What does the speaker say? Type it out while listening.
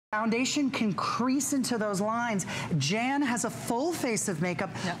Foundation can crease into those lines. Jan has a full face of makeup.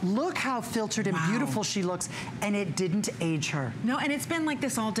 Yep. Look how filtered and beautiful she looks, and it didn't age her. No, and it's been like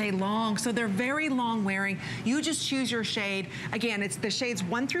this all day long, so they're very long wearing. You just choose your shade. Again, it's the shades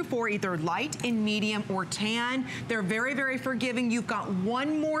 1 through 4, either light, in medium, or tan. They're very, very forgiving. You've got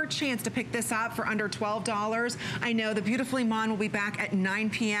one more chance to pick this up for under $12. I know the beautiful Iman will be back at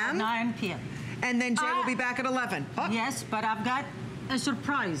 9 p.m. 9 p.m. And then Jay will be back at 11. Oh. Yes, but I've got a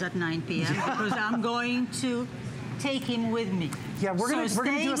surprise at 9 p.m. because I'm going to take him with me. Yeah, we're gonna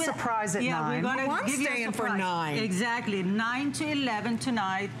do a surprise at 9. Yeah, we're gonna give you a surprise. For 9. Exactly, 9 to 11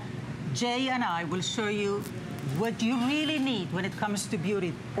 tonight. Jay and I will show you what you really need when it comes to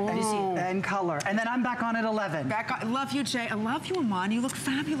beauty. And color. And then I'm back on at 11. Back on. Love you, Jay. I love you, Iman. You look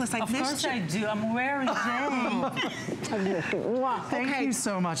fabulous. Of course I do. I'm wearing Jay. Thank you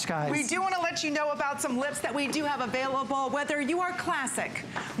so much, guys. We do want to let you know about some lips that we do have available. Whether you are classic,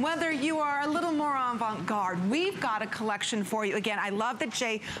 whether you are a little more avant-garde, we've got a collection for you. Again, I love that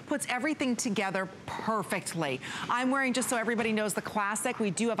Jay puts everything together perfectly. I'm wearing, just so everybody knows, the classic.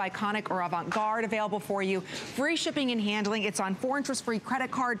 We do have iconic or avant-garde available for you. Free shipping and handling. It's on 4 interest-free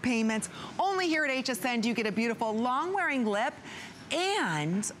credit card payments. Only here at HSN do you get a beautiful long-wearing lip.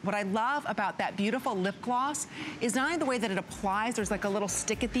 And what I love about that beautiful lip gloss is not only the way that it applies, there's like a little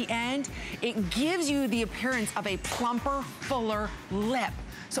stick at the end, it gives you the appearance of a plumper, fuller lip.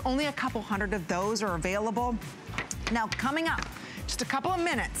 So only a couple hundred of those are available. Now coming up, just a couple of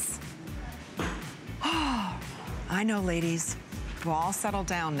minutes. I know, ladies, we'll all settle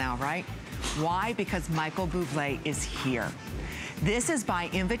down now, right? Why? Because Michael Bublé is here. This is by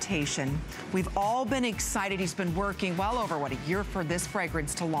invitation. We've all been excited. He's been working well over, what, a year for this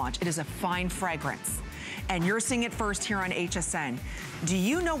fragrance to launch. It is a fine fragrance. And you're seeing it first here on HSN. Do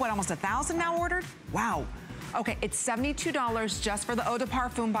you know what almost 1,000 now ordered? Wow. Okay, it's $72 just for the Eau de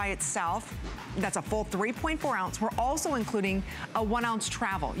Parfum by itself. That's a full 3.4 ounce. We're also including a 1 ounce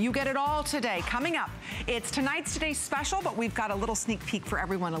travel. You get it all today. Coming up, it's today's special, but we've got a little sneak peek for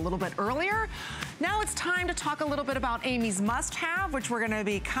everyone a little bit earlier. Now it's time to talk a little bit about Amy's must-have, which we're gonna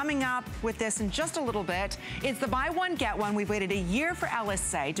be coming up with this in just a little bit. It's the buy one, get one. We've waited a year for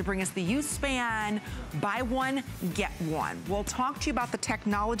LSA to bring us the use span, buy one, get one. We'll talk to you about the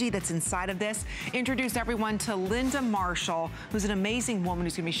technology that's inside of this. Introduce everyone to Linda Marshall, who's an amazing woman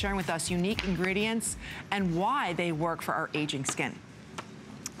who's gonna be sharing with us unique ingredients and why they work for our aging skin.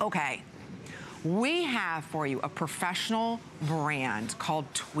 Okay, we have for you a professional brand called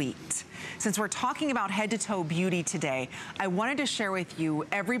Tweaked. Since we're talking about head to toe beauty today, I wanted to share with you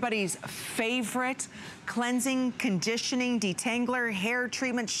everybody's favorite cleansing, conditioning, detangler, hair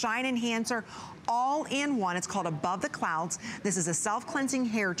treatment, shine enhancer, all in one. It's called Above the Clouds. This is a self-cleansing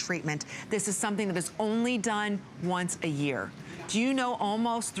hair treatment. This is something that is only done once a year. Do you know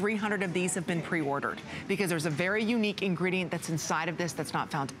almost 300 of these have been pre-ordered? Because there's a very unique ingredient that's inside of this that's not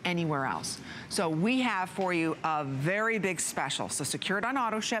found anywhere else. So we have for you a very big special. So secured on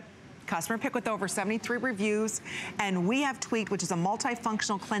auto ship, customer pick with over 73 reviews, and we have Tweaked, which is a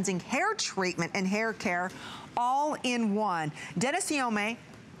multifunctional cleansing hair treatment and hair care, all in one. Dennis Iome,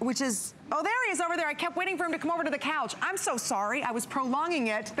 which is, oh, there he is over there. I kept waiting for him to come over to the couch. I'm so sorry. I was prolonging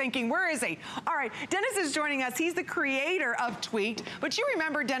it, thinking, where is he? All right, Dennis is joining us. He's the creator of Tweaked, but you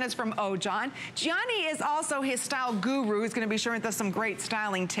remember Dennis from Oh John. Gianni is also his style guru. He's gonna be sharing with us some great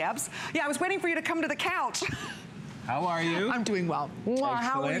styling tips. Yeah, I was waiting for you to come to the couch. How are you? I'm doing well. Wow,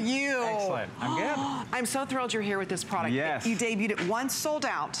 how are you? Excellent. I'm good. I'm so thrilled you're here with this product. Yes. You debuted it once, sold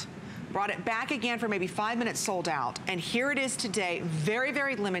out. Brought it back again for maybe 5 minutes, sold out. And here it is today, very,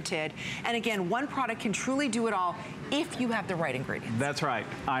 very limited. And again, one product can truly do it all if you have the right ingredients. That's right.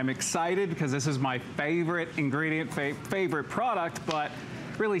 I'm excited because this is my favorite ingredient, favorite product, but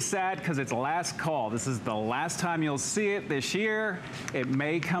really sad because it's last call. This is the last time you'll see it this year. It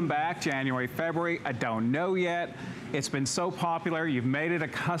may come back January, February. I don't know yet. It's been so popular. You've made it a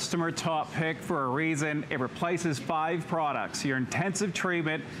customer top pick for a reason. It replaces 5 products: your intensive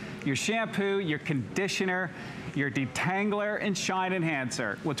treatment, your shampoo, your conditioner, your detangler, and shine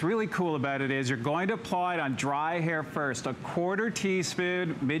enhancer. What's really cool about it is you're going to apply it on dry hair first, a 1/4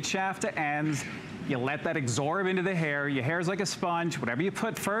 teaspoon, mid-shaft to ends. You let that absorb into the hair. Your hair's like a sponge. Whatever you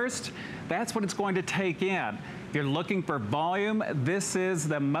put first, that's what it's going to take in. If you're looking for volume, this is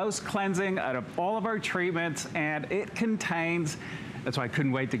the most cleansing out of all of our treatments, and it contains, that's why I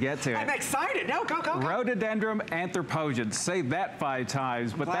couldn't wait to get to it. I'm excited. No, go. Rhododendron anthropogens. Say that 5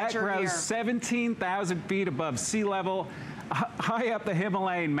 times. But that grows 17,000 feet above sea level, high up the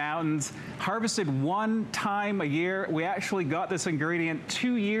Himalayan mountains, harvested 1 time a year. We actually got this ingredient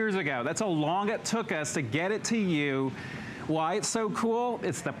 2 years ago. That's how long it took us to get it to you. Why it's so cool?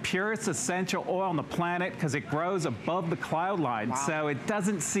 It's the purest essential oil on the planet because it grows above the cloud line. Wow. So it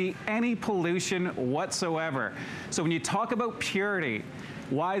doesn't see any pollution whatsoever. So when you talk about purity,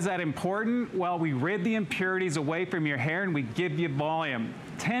 why is that important? Well, we rid the impurities away from your hair and we give you volume.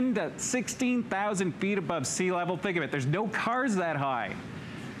 10 to 16,000 feet above sea level. Think of it, there's no cars that high.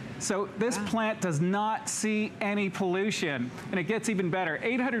 So this plant does not see any pollution, and it gets even better.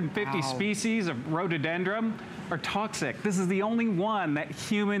 850 species of rhododendron are toxic. This is the only one that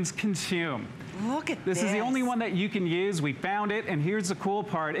humans consume. Look at this. This is the only one that you can use. We found it, and here's the cool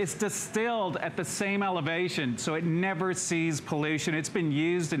part. It's distilled at the same elevation, so it never sees pollution. It's been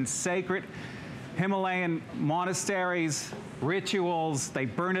used in sacred Himalayan monasteries, rituals. They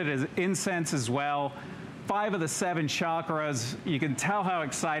burn it as incense as well. 5 of the 7 chakras. You can tell how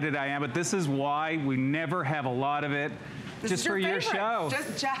excited I am, but this is why we never have a lot of it. This just is your for your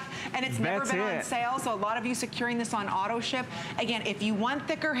favorite. show. And it's never been on sale, so a lot of you securing this on auto ship. Again, if you want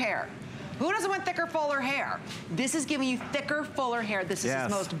thicker hair, who doesn't want thicker, fuller hair? This is giving you thicker, fuller hair. This is his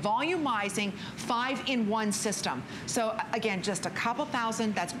most volumizing 5-in-1 system. So again, just a couple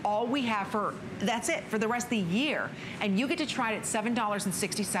thousand, that's all we have for, that's it, for the rest of the year. And you get to try it at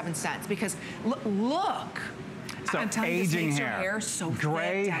 $7.67 because look. So I'm telling you, aging this makes hair, your hair so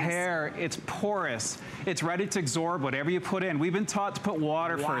gray thick, hair, it's porous. It's ready to absorb whatever you put in. We've been taught to put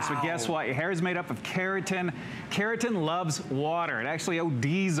water first, but guess what? Your hair is made up of keratin. Keratin loves water. It actually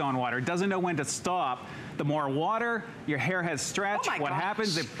ODs on water. It doesn't know when to stop. The more water, your hair has stretch. What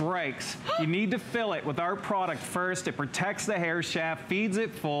happens? It breaks. You need to fill it with our product first. It protects the hair shaft, feeds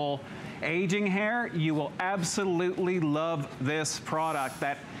it full. Aging hair, you will absolutely love this product.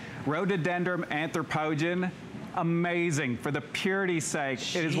 That rhododendron anthropogen, amazing for the purity's sake.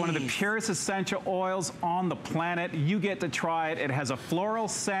 It is one of the purest essential oils on the planet. You get to try it. It has a floral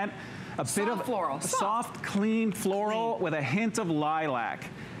scent, a bit of soft, clean floral with a hint of lilac.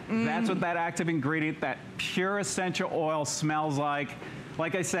 That's what that active ingredient, that pure essential oil smells like.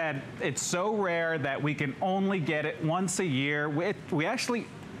 Like I said, it's so rare that we can only get it once a year. We actually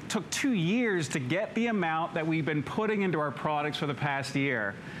took 2 years to get the amount that we've been putting into our products for the past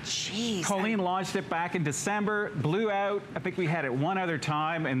year. Jeez. Colleen launched it back in December, blew out. I think we had it one other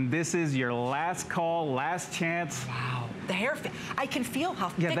time, and this is your last call, last chance. Wow. The hair, I can feel how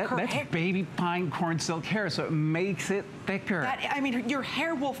thick her hair. That's baby pine corn silk hair, so it makes it thicker. I mean, your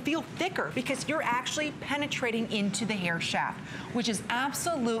hair will feel thicker because you're actually penetrating into the hair shaft, which is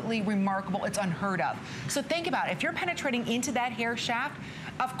absolutely remarkable. It's unheard of. So think about it. If you're penetrating into that hair shaft,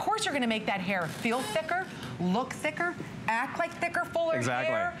 of course you're going to make that hair feel thicker, look thicker, act like thicker, fuller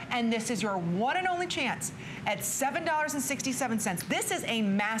hair. And this is your one and only chance at $7.67. This is a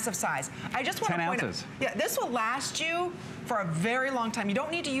massive size. I just want to point out, this will last you for a very long time. You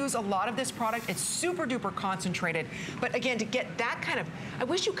don't need to use a lot of this product. It's super duper concentrated. But again, to get that kind of, I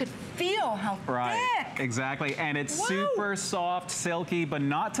wish you could feel how thick. Exactly. And it's super soft, silky, but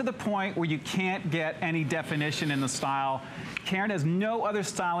not to the point where you can't get any definition in the style. Karen has no other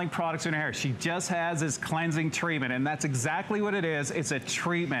styling products in her hair. She just has this cleansing treatment, and that's exactly what it is. It's a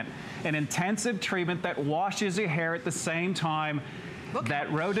treatment, an intensive treatment that washes your hair at the same time.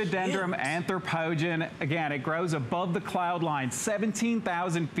 That rhododendron anthropogen, again, it grows above the cloud line,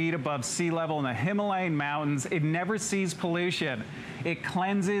 17,000 feet above sea level in the Himalayan mountains. It never sees pollution. It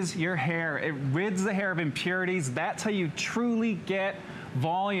cleanses your hair. It rids the hair of impurities. That's how you truly get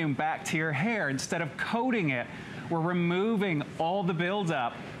volume back to your hair. Instead of coating it, we're removing all the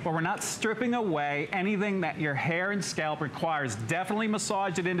buildup, but we're not stripping away anything that your hair and scalp requires. Definitely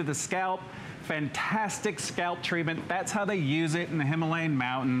massage it into the scalp. Fantastic scalp treatment. That's how they use it in the Himalayan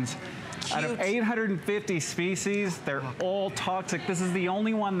mountains. Out of 850 species, they're all toxic. This is the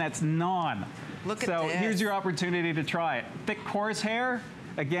only one that's non. Look at this. So here's your opportunity to try it. Thick, coarse hair.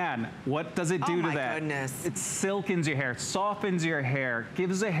 Again, what does it do to that? Oh my goodness. It silkens your hair, softens your hair,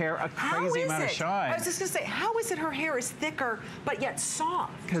 gives the hair a crazy amount of shine. I was just gonna say, how is it her hair is thicker, but yet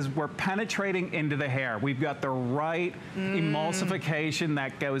soft? Because we're penetrating into the hair. We've got the right emulsification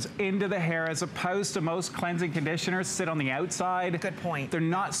that goes into the hair, as opposed to most cleansing conditioners sit on the outside. Good point. They're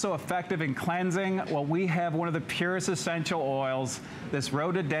not so effective in cleansing. Well, we have one of the purest essential oils, this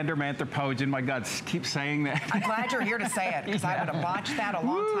rhododendron anthropogen. My God, keep saying that. I'm glad you're here to say it, because I would have botched that a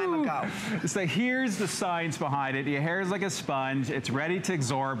long time ago. So here's the science behind it. Your hair is like a sponge. It's ready to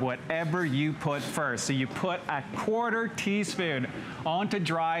absorb whatever you put first. So you put a 1/4 teaspoon onto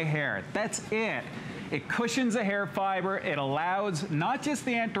dry hair. That's it. It cushions the hair fiber. It allows not just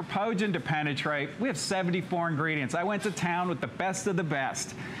the anthropogen to penetrate. We have 74 ingredients. I went to town with the best of the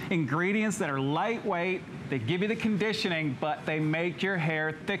best. Ingredients that are lightweight, They give you the conditioning, but they make your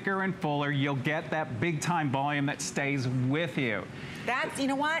hair thicker and fuller. You'll get that big time volume that stays with you. That's, you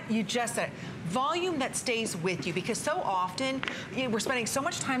know what? You just said it. Volume that stays with you, because so often we're spending so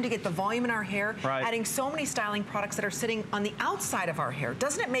much time to get the volume in our hair, adding so many styling products that are sitting on the outside of our hair.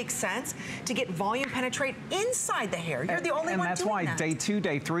 Doesn't it make sense to get volume penetrate inside the hair? You're the only one doing that. And that's why day 2,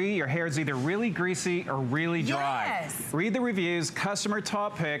 day 3, your hair is either really greasy or really dry. Yes. Read the reviews, customer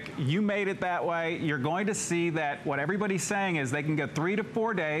top pick. You made it that way. You're going to see that what everybody's saying is they can go 3 to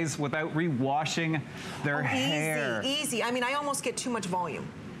 4 days without re-washing their hair. Easy. I mean, I almost get too much volume.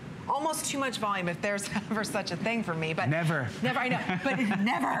 Almost too much volume, if there's ever such a thing for me. But never, I know, but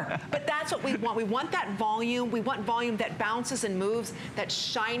never. But that's what we want. We want that volume. We want volume that bounces and moves, that's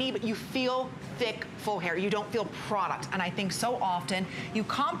shiny, but you feel thick, full hair. You don't feel product. And I think so often you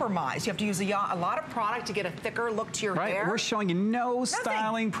compromise. You have to use a lot of product to get a thicker look to your hair. We're showing you no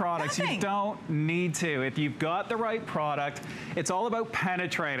styling products. You don't need to. If you've got the right product, it's all about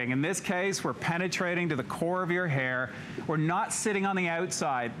penetrating. In this case, we're penetrating to the core of your hair. We're not sitting on the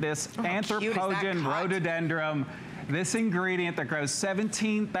outside. This anthropogen rhododendron, this ingredient that grows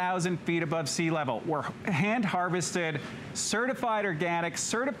 17,000 feet above sea level. We're hand harvested, certified organic,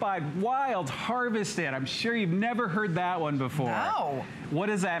 certified wild harvested. I'm sure you've never heard that one before. No. What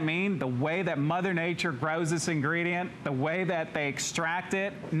does that mean? The way that Mother Nature grows this ingredient, the way that they extract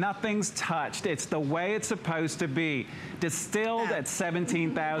it, nothing's touched. It's the way it's supposed to be. Distilled at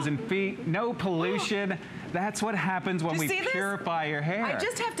 17,000 feet, no pollution. That's what happens when we purify your hair. I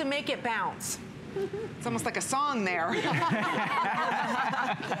just have to make it bounce. It's almost like a song there. Let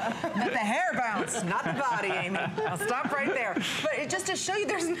the hair bounce, not the body, Amy. I'll stop right there. But just to show you,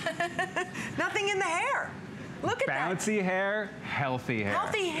 there's nothing in the hair. Look at that. Bouncy hair, healthy hair.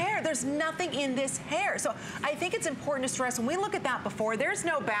 Healthy hair. There's nothing in this hair. So I think it's important to stress, when we look at that before, there's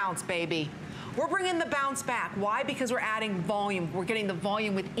no bounce, baby. We're bringing the bounce back. Why? Because we're adding volume. We're getting the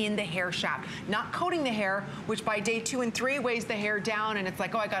volume within the hair shaft, not coating the hair, which by day 2 and 3 weighs the hair down, and it's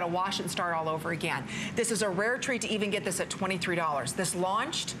like, oh, I gotta wash it and start all over again. This is a rare treat to even get this at $23. This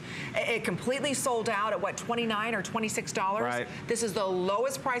launched, it completely sold out at what, $29 or $26? Right. This is the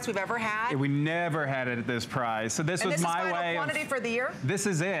lowest price we've ever had. We never had it at this price. So this was my way. This is final quantity for the year? This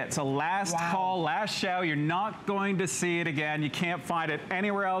is it. So last call, last show. You're not going to see it again. You can't find it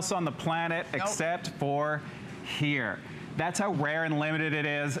anywhere else on the planet except for here. That's how rare and limited it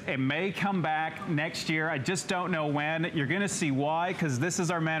is. It may come back next year. I just don't know when. You're going to see why, because this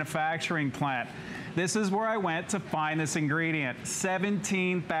is our manufacturing plant. This is where I went to find this ingredient,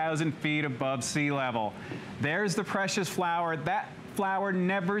 17,000 feet above sea level. There's the precious flower. That flower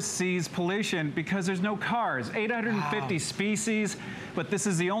never sees pollution because there's no cars. 850 species, but this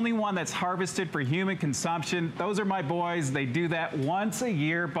is the only one that's harvested for human consumption. Those are my boys. They do that once a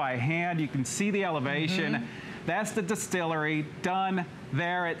year by hand. You can see the elevation. That's the distillery, done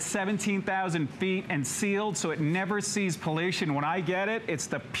there at 17,000 feet and sealed so it never sees pollution. When I get it, it's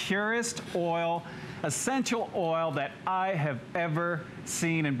the purest oil, essential oil that I have ever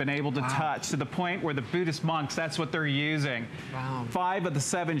seen and been able to touch, to the point where the Buddhist monks, that's what they're using. 5 of the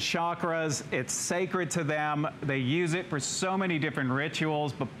 7 chakras, it's sacred to them. They use it for so many different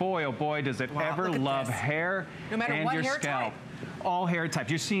rituals, but boy, oh boy, does it ever love hair and your scalp. All hair types.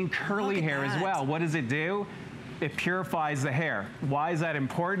 You're seeing curly hair as well. What does it do? It purifies the hair. Why is that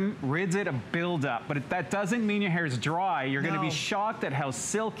important? Rids it of buildup. But that doesn't mean your hair is dry. You're going to be shocked at how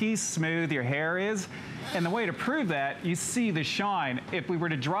silky smooth your hair is. And the way to prove that, you see the shine. If we were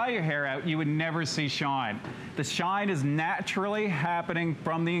to dry your hair out, you would never see shine. The shine is naturally happening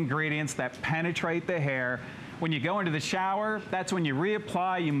from the ingredients that penetrate the hair. When you go into the shower, that's when you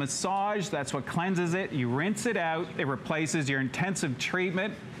reapply, you massage, that's what cleanses it. You rinse it out. It replaces your intensive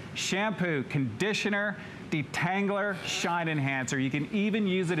treatment, shampoo, conditioner, detangler, shine enhancer. You can even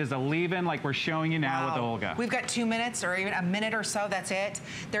use it as a leave-in like we're showing you now with Olga. We've got 2 minutes or even a minute or so, that's it.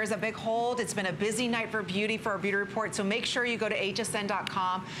 There's a big hold. It's been a busy night for beauty, for our beauty report, so make sure you go to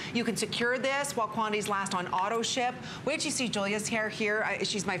hsn.com. You can secure this while quantities last on auto ship. Wait till you see Julia's hair here.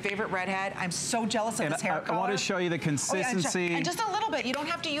 She's my favorite redhead. I'm so jealous of this hair color. I want to show you the consistency. And just a little bit. You don't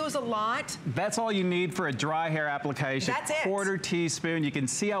have to use a lot. That's all you need for a dry hair application. That's it. 1/4 teaspoon. You can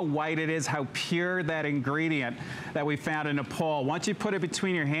see how white it is, how pure that ingredient that we found in Nepal. Once you put it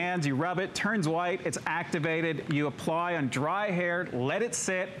between your hands, you rub it, turns white, it's activated. You apply on dry hair, let it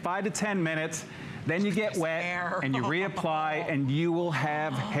sit 5 to 10 minutes. Then you get wet and you reapply, and you will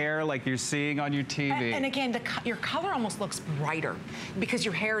have hair like you're seeing on your TV. And again, your color almost looks brighter because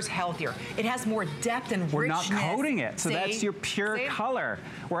your hair is healthier. It has more depth and richness. We're not coating it, so that's your pure color.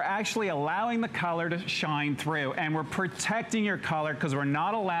 We're actually allowing the color to shine through, and we're protecting your color because we're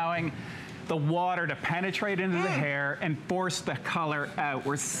not allowing the water to penetrate into the hair and force the color out.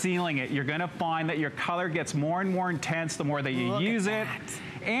 We're sealing it. You're gonna find that your color gets more and more intense the more that you use it.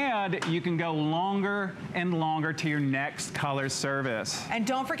 And you can go longer and longer to your next color service. And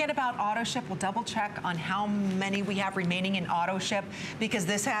don't forget about auto ship. We'll double check on how many we have remaining in auto ship, because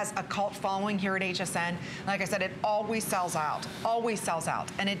this has a cult following here at HSN. Like I said, it always sells out,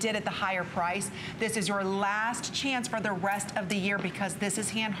 and it did at the higher price. This is your last chance for the rest of the year because this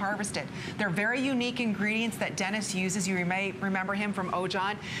is hand harvested. They're very unique ingredients that Dennis uses. You may remember him from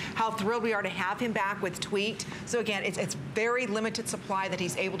Ojon. How thrilled we are to have him back with Tweet. So again, it's very limited supply that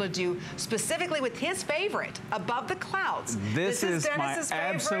he's able to do specifically with his favorite, Above the Clouds. This is my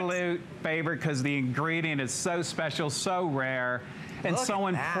absolute favorite because the ingredient is so special, so rare, and so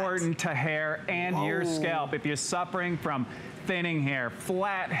important to hair and your scalp. If you're suffering from thinning hair,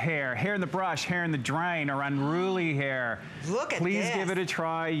 flat hair, hair in the brush, hair in the drain, or unruly hair, please give it a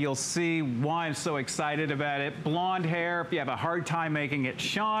try. You'll see why I'm so excited about it. Blonde hair, if you have a hard time making it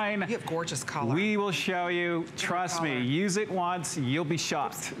shine, you have gorgeous color. We will show you. Trust me, use it once, you'll be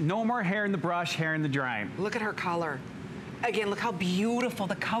shocked. No more hair in the brush, hair in the drain. Look at her color. Again, look how beautiful.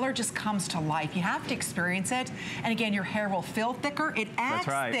 The color just comes to life. You have to experience it. And again, your hair will feel thicker. It adds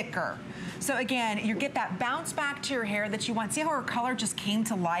thicker. So again, you get that bounce back to your hair that you want. See how her color just came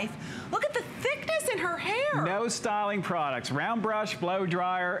to life? Look at the thickness in her hair. No styling products. Round brush, blow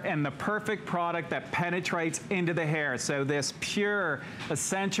dryer, and the perfect product that penetrates into the hair. So this pure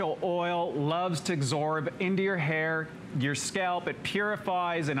essential oil loves to absorb into your hair, your scalp. It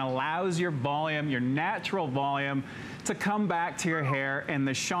purifies and allows your volume, your natural volume, to come back to your hair, and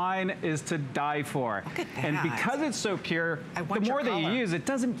the shine is to die for. Look at that. And because it's so pure, the more that you use, it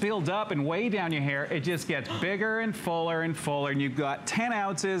doesn't build up and weigh down your hair. It just gets bigger and fuller, and you've got 10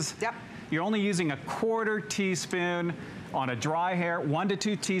 ounces. Yep. You're only using a 1/4 teaspoon on a dry hair, 1 to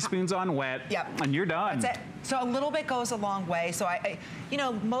 2 teaspoons on wet, and you're done. That's it. So a little bit goes a long way. So you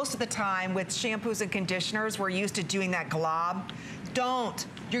know, most of the time with shampoos and conditioners, we're used to doing that glob. Don't.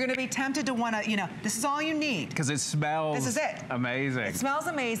 You're gonna be tempted to wanna, you know, this is all you need. Because it smells amazing. It smells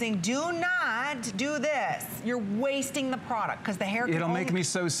amazing. Do not do this. You're wasting the product because the hair can It'll make me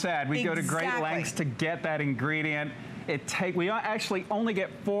so sad. We go to great lengths to get that ingredient. We actually only get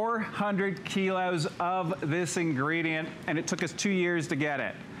 400 kilos of this ingredient, and it took us 2 years to get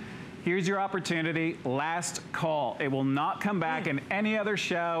it. Here's your opportunity, last call. It will not come back in any other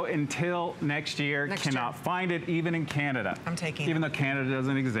show until next year. Cannot find it even in Canada. I'm taking Even though Canada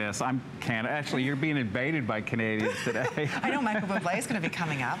doesn't exist. I'm Canada. Actually, you're being invaded by Canadians today. I know Michael Bublé is going to be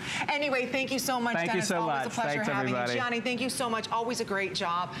coming up. Anyway, thank you so much, Dennis. Thank you so much. Always a pleasure Thanks, having everybody. you. Gianni, thank you so much. Always a great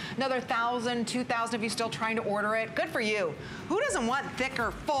job. Another 1,000, 2,000 of you still trying to order it. Good for you. Who doesn't want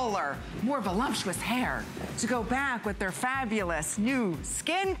thicker, fuller, more voluptuous hair to go back with their fabulous new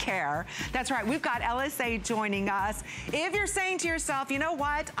skincare? That's right, we've got LSA joining us. If you're saying to yourself, you know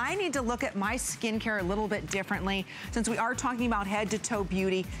what, I need to look at my skincare a little bit differently, since we are talking about head to toe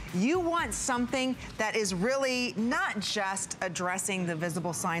beauty, you want something that is really not just addressing the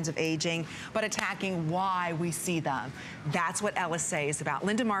visible signs of aging, but attacking why we see them. That's what LSA is about.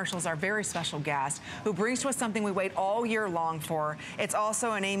 Linda Marshall is our very special guest who brings to us something we wait all year long for. It's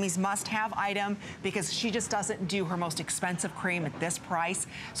also an Amy's must-have item because she just doesn't do her most expensive cream at this price.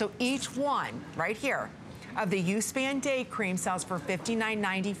 So each one right here of the U-Span Day Cream sells for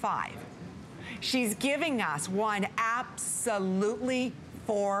 $59.95. She's giving us one absolutely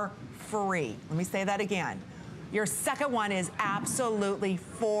for free. Let me say that again. Your second one is absolutely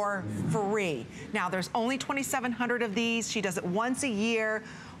for free. Now, there's only 2,700 of these. She does it once a year.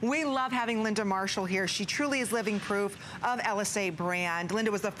 We love having Linda Marshall here. She truly is living proof of LSA brand.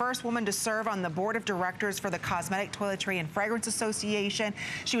 Linda was the first woman to serve on the board of directors for the Cosmetic, Toiletry, and Fragrance Association.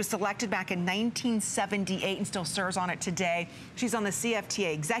 She was selected back in 1978 and still serves on it today. She's on the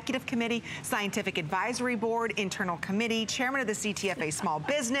CFTA Executive Committee, Scientific Advisory Board, Internal Committee, Chairman of the CTFA Small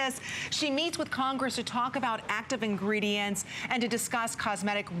Business. She meets with Congress to talk about active ingredients and to discuss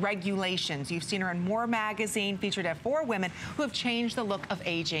cosmetic regulations. You've seen her in More Magazine, featured at 4 women who have changed the look of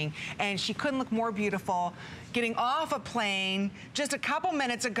aging. And she couldn't look more beautiful getting off a plane just a couple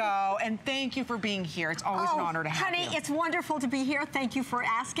minutes ago. And thank you for being here. It's always an honor to have you. Honey, it's wonderful to be here. Thank you for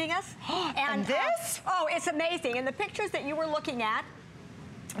asking us. And this? It's amazing. And the pictures that you were looking at,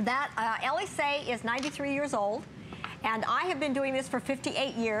 that LSA is 93 years old. And I have been doing this for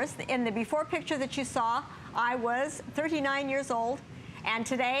 58 years. In the before picture that you saw, I was 39 years old. And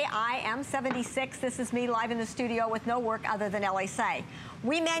today I am 76. This is me live in the studio with no work other than LSA.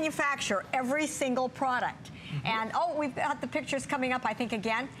 We manufacture every single product. And oh, we've got the pictures coming up, I think,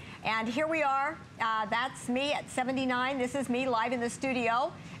 again. And here we are. That's me at 79. This is me live in the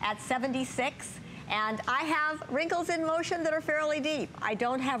studio at 76. And I have wrinkles in motion that are fairly deep. I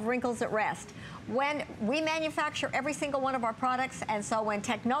don't have wrinkles at rest. When we manufacture every single one of our products, and so when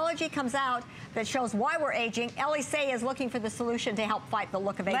technology comes out that shows why we're aging, LSA is looking for the solution to help fight the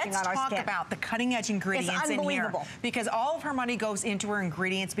look of aging on our skin. Let's talk about the cutting edge ingredients in here. Because all of her money goes into her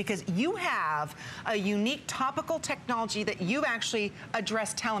ingredients, because you have a unique topical technology that you actually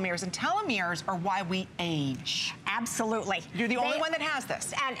address telomeres, and telomeres are why we age. Absolutely. You're the only one that has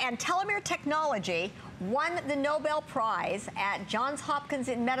this. And telomere technology won the Nobel Prize at Johns Hopkins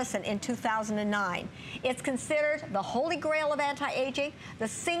in Medicine in 2009. It's considered the holy grail of anti-aging, the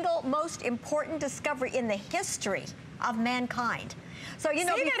single most important discovery in the history of mankind. So, you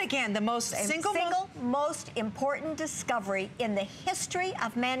know, say that again, the single most important discovery in the history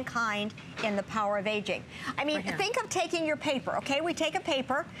of mankind in the power of aging. I mean, think of taking your paper, okay? We take a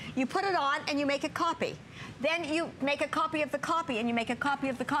paper, you put it on, and you make a copy. Then you make a copy of the copy, and you make a copy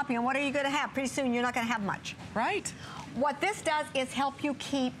of the copy, and what are you going to have? Pretty soon, you're not going to have much. Right. What this does is help you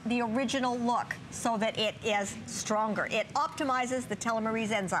keep the original look so that it is stronger. It optimizes the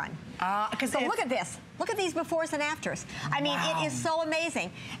telomerase enzyme. So look at this. Look at these befores and afters. I mean, it is so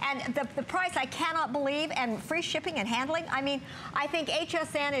amazing. And the price, I cannot believe, and free shipping and handling. I mean, I think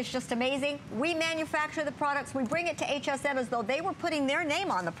HSN is just amazing. We manufacture the products. We bring it to HSN as though they were putting their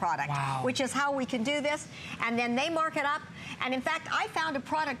name on the product, which is how we can do this. And then they mark it up. And in fact, I found a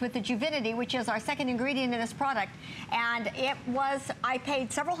product with the Juvinity, which is our second ingredient in this product. And it was, I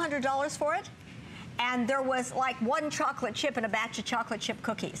paid several $100s for it. And there was like one chocolate chip and a batch of chocolate chip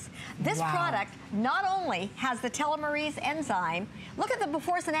cookies. This product not only has the telomerase enzyme, look at the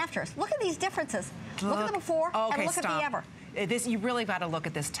befores and afters. Look at these differences. Look at the before and look at the ever. You really got to look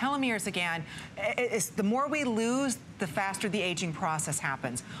at this. Telomeres, again, the more we lose, the faster the aging process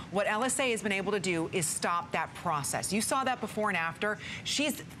happens. What LSA has been able to do is stop that process. You saw that before and after.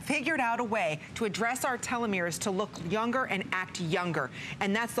 She's figured out a way to address our telomeres to look younger and act younger.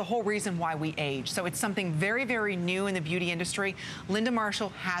 And that's the whole reason why we age. So it's something very, very new in the beauty industry. Linda Marshall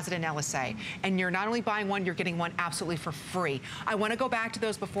has it in LSA. And you're not only buying one, you're getting one absolutely for free. I want to go back to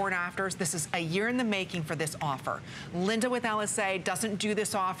those before and afters. This is a year in the making for this offer. Linda with LSA doesn't do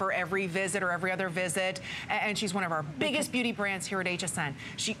this offer every visit or every other visit. And she's one of our biggest beauty brands here at HSN.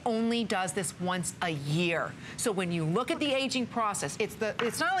 She only does this once a year. So when you look at the aging process, it's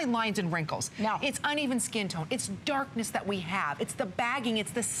not only lines and wrinkles. No. It's uneven skin tone. It's darkness that we have. It's the bagging.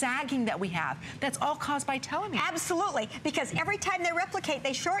 It's the sagging that we have. That's all caused by telomeres. Absolutely. Because every time they replicate,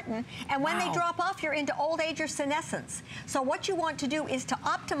 they shorten. And when they drop off, you're into old age or senescence. So what you want to do is to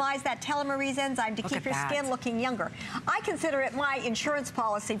optimize that telomerase enzyme to keep your skin looking younger. I consider it my insurance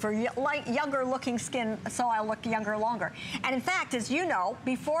policy for younger looking skin, so I look younger longer. And in fact, as you know,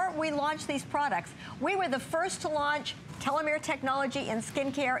 before we launched these products, we were the first to launch telomere technology in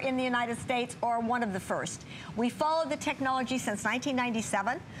skincare in the United States, or one of the first. We followed the technology since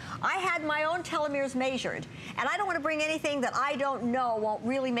 1997. I had my own telomeres measured, and I don't want to bring anything that I don't know won't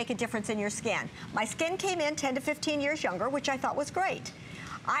really make a difference in your skin. My skin came in 10 to 15 years younger, which I thought was great.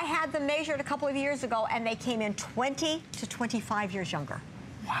 I had them measured a couple of years ago, and they came in 20 to 25 years younger.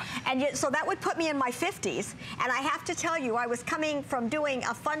 Wow. And yet, so that would put me in my 50s, and I have to tell you, I was coming from doing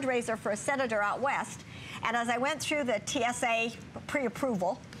a fundraiser for a senator out west, and as I went through the TSA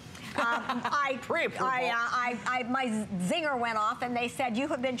pre-approval, my zinger went off, and they said, you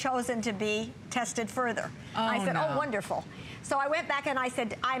have been chosen to be tested further. I said, oh, wonderful. So I went back and I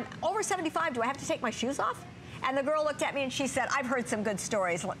said, I'm over 75, do I have to take my shoes off? And the girl looked at me and she said, I've heard some good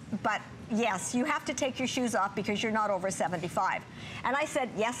stories, but yes, you have to take your shoes off because you're not over 75. And I said,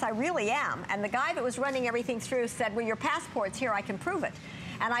 yes, I really am. And the guy that was running everything through said, well, your passport's here, I can prove it.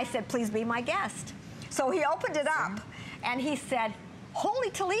 And I said, please be my guest. So he opened it up and he said, holy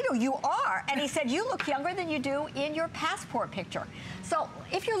Toledo, you are. And he said, you look younger than you do in your passport picture. So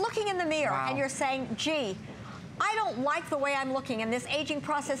if you're looking in the mirror and you're saying, gee, I don't like the way I'm looking and this aging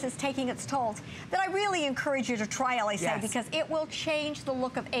process is taking its tolls, then I really encourage you to try LSA because it will change the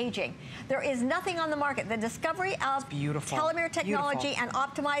look of aging. There is nothing on the market. The discovery of telomere technology and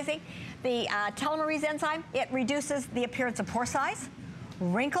optimizing the telomerase enzyme, it reduces the appearance of pore size.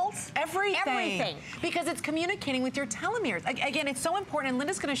 wrinkles, everything. Because it's communicating with your telomeres. Again, it's so important, and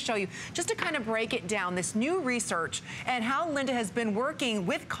Linda's gonna show you, just to kind of break it down, this new research and how Linda has been working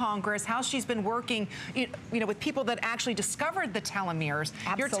with Congress, how she's been working with people that actually discovered the telomeres.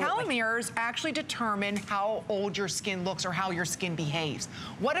 Absolutely. Your telomeres actually determine how old your skin looks or how your skin behaves.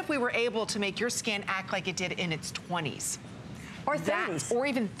 What if we were able to make your skin act like it did in its 20s? Or 30s. Or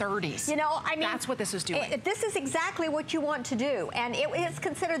even 30s. You know, I mean, that's what this is doing. This is exactly what you want to do. And it is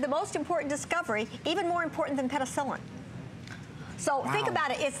considered the most important discovery, even more important than penicillin. So think about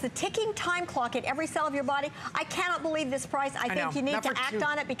it. It's the ticking time clock in every cell of your body. I cannot believe this price. I think you need to act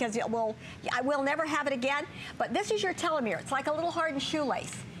on it because I will never have it again. But this is your telomere. It's like a little hardened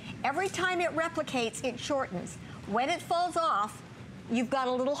shoelace. Every time it replicates, it shortens. When it falls off, you've got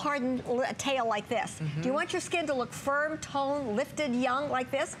a little hardened tail like this. Do you want your skin to look firm, toned, lifted, young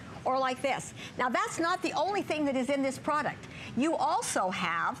like this, or like this? Now, that's not the only thing that is in this product. You also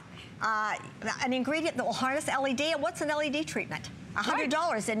have an ingredient that will harness LED. And what's an LED treatment?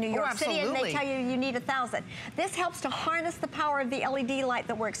 $100 in New York City, and they tell you you need 1,000. This helps to harness the power of the LED light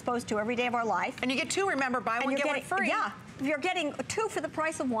that we're exposed to every day of our life. And you get 2, remember, buy one, get one free. Yeah, you're getting 2 for the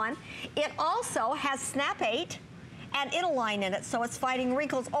price of 1. It also has Snap 8 and Italine in it, so it's fighting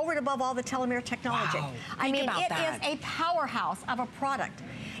wrinkles over and above all the telomere technology. Wow. I mean, it is a powerhouse of a product.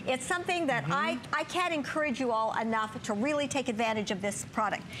 It's something that I can't encourage you all enough to really take advantage of this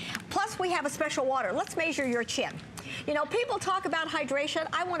product. Plus, we have a special water. Let's measure your chin. You know, people talk about hydration.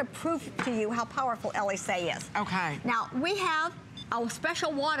 I want to prove to you how powerful LSA is. Okay. Now, we have a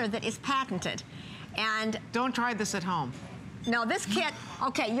special water that is patented. And don't try this at home. No, this kit,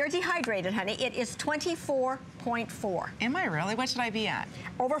 okay, you're dehydrated, honey. It is 24.4. Am I really? What should I be at?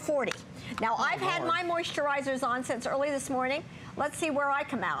 Over 40. Now, I've had my moisturizers on since early this morning. Let's see where I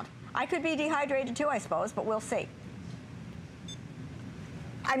come out. I could be dehydrated too, I suppose, but we'll see.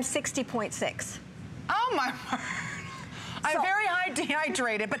 I'm 60.6. Oh, my word. I'm very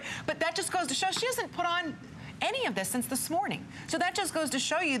dehydrated, but that just goes to show she hasn't put on any of this since this morning. So that just goes to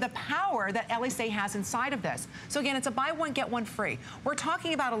show you the power that LSA has inside of this. So again, it's a buy one, get one free. We're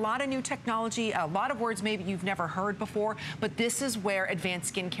talking about a lot of new technology, a lot of words maybe you've never heard before, but this is where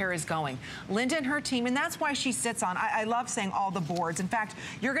advanced skincare is going. Linda and her team, and that's why she sits on, I love saying all the boards. In fact,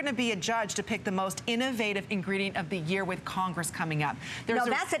 you're gonna be a judge to pick the most innovative ingredient of the year with Congress coming up. No,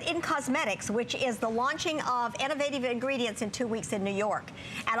 that's at In Cosmetics, which is the launching of innovative ingredients in 2 weeks in New York.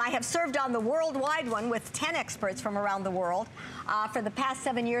 And I have served on the worldwide one with 10 experts from around the world for the past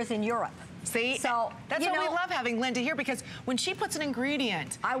 7 years in Europe. See, so that's why we love having Linda here, because when she puts an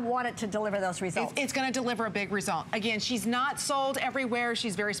ingredient, I want it to deliver those results. It's going to deliver a big result. Again, she's not sold everywhere.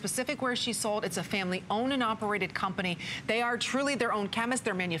 She's very specific where she's sold. It's a family-owned and operated company. They are truly their own chemists,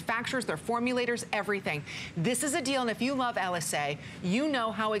 their manufacturers, their formulators, everything. This is a deal, and if you love LSA, you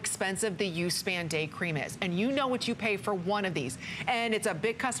know how expensive the U-Span Day Cream is, and you know what you pay for one of these. And it's a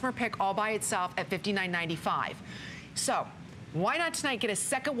big customer pick all by itself at $59.95. So why not tonight get a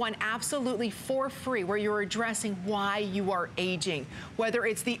second one absolutely for free, where you're addressing why you are aging, whether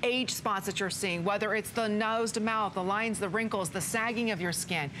it's the age spots that you're seeing, whether it's the nose to mouth, the lines, the wrinkles, the sagging of your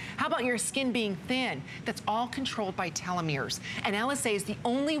skin. How about your skin being thin? That's all controlled by telomeres. And LSA is the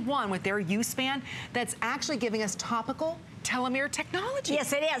only one with their U-Span that's actually giving us topical telomere technology.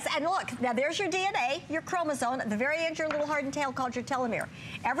 Yes, it is. And look, now there's your DNA, your chromosome. At the very end, your little hardened tail called your telomere.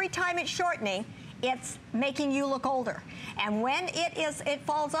 Every time it's shortening, it's making you look older. And when it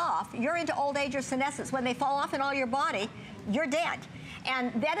falls off, you're into old age or senescence. When they fall off in all your body, you're dead.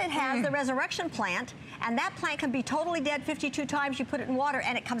 And then it has the resurrection plant, and that plant can be totally dead 52 times. You put it in water,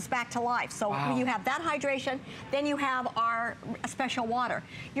 and it comes back to life. So you have that hydration, then you have our special water.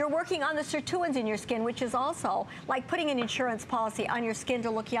 You're working on the sirtuins in your skin, which is also like putting an insurance policy on your skin to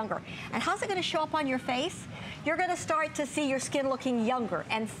look younger. And how's it going to show up on your face? You're going to start to see your skin looking younger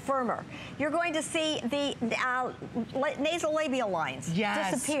and firmer. You're going to see the nasolabial lines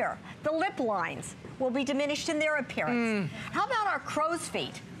disappear. The lip lines will be diminished in their appearance. How about our crow's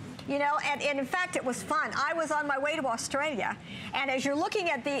feet? You know, and in fact, it was fun. I was on my way to Australia, and as you're looking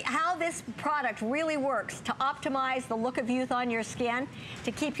at how this product really works to optimize the look of youth on your skin,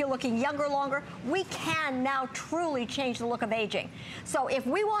 to keep you looking younger longer, we can now truly change the look of aging. So if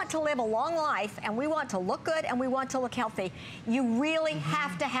we want to live a long life, and we want to look good, and we want to look healthy, you really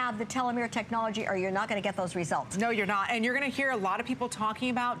have to have the telomere technology, or you're not going to get those results. No, you're not. And you're going to hear a lot of people talking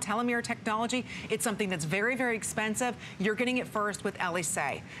about telomere technology. It's something that's very, very expensive. You're getting it first with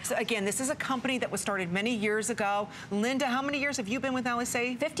LSA. So again, this is a company that was started many years ago. Linda, how many years have you been with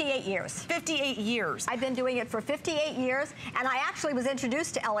LSA? 58 years. 58 years. I've been doing it for 58 years, and I actually was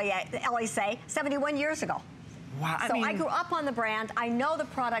introduced to LSA 71 years ago. Wow. So I grew up on the brand. I know the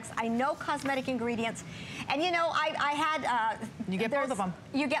products. I know cosmetic ingredients. And you know, I had... you get both of them.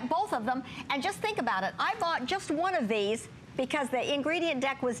 You get both of them. And just think about it. I bought just one of these because the ingredient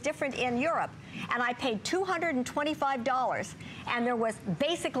deck was different in Europe. And I paid $225, and there was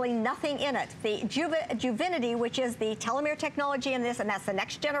basically nothing in it. The Juvinity, which is the telomere technology in this, and that's the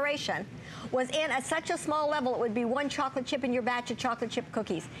next generation, was in at such a small level, it would be one chocolate chip in your batch of chocolate chip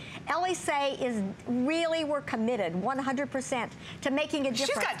cookies. LSA is really, we're committed 100% to making a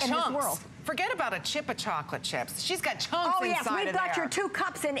difference in this world. Forget about a chip of chocolate chips. She's got chunks inside of there. Oh yes, we've got your 2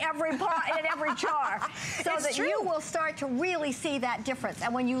 cups in every jar, so that you will start to really see that difference.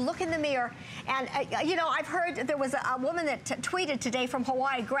 And when you look in the mirror, and you know, I've heard there was a woman that tweeted today from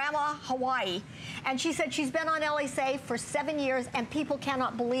Hawaii, Grandma Hawaii, and she said she's been on LSA for 7 years, and people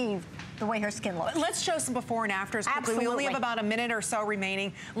cannot believe the way her skin looks. Let's show some before and afters quickly. Absolutely. We only have about a minute or so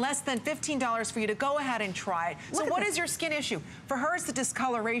remaining. Less than $15 for you to go ahead and try it. So what is your skin issue? For her, it's the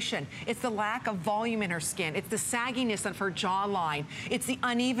discoloration. It's the lack of volume in her skin. It's the sagginess of her jawline. It's the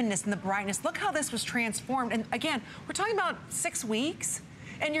unevenness and the brightness. Look how this was transformed. And again, we're talking about 6 weeks.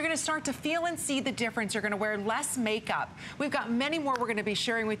 And you're gonna start to feel and see the difference. You're gonna wear less makeup. We've got many more we're gonna be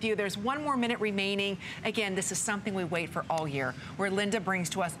sharing with you. There's 1 more minute remaining. Again, this is something we wait for all year, where Linda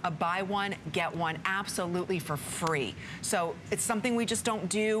brings to us a buy one, get one absolutely for free. So it's something we just don't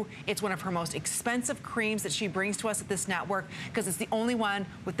do. It's one of her most expensive creams that she brings to us at this network, because it's the only one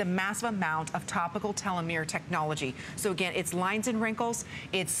with the massive amount of topical telomere technology. So again, it's lines and wrinkles,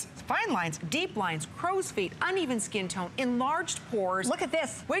 it's fine lines, deep lines, crow's feet, uneven skin tone, enlarged pores. Look at this.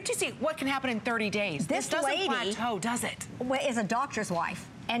 Wait to see what can happen in 30 days. This doesn't plateau, does it? Is a doctor's wife.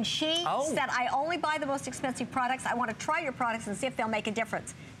 And she said, I only buy the most expensive products. I want to try your products and see if they'll make a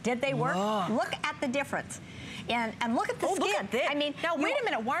difference. Did they work? Look at the difference. And look at the skin. Look at this. I mean, now wait a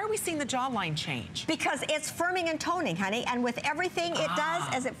minute. Why are we seeing the jawline change? Because it's firming and toning, honey. And with everything it does,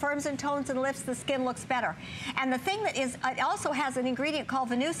 as it firms and tones and lifts, the skin looks better. And the thing that is, it also has an ingredient called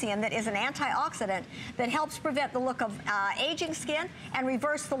venusium that is an antioxidant that helps prevent the look of aging skin and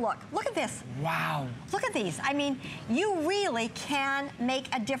reverse the look. Look at this. Wow. Look at these. I mean, you really can make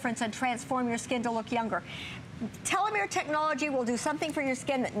a difference and transform your skin to look younger. Telomere technology will do something for your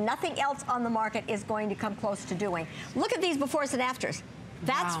skin that nothing else on the market is going to come close to doing. Look at these befores and afters.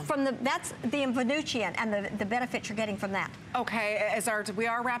 That's from that's the Venusian and the benefit you're getting from that. Okay, we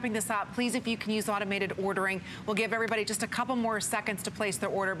are wrapping this up. Please, if you can use automated ordering, we'll give everybody just a couple more seconds to place their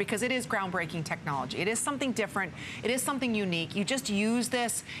order, because it is groundbreaking technology. It is something different. It is something unique. You just use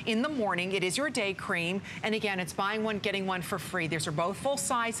this in the morning. It is your day cream. And again, it's buying one, getting one for free. These are both full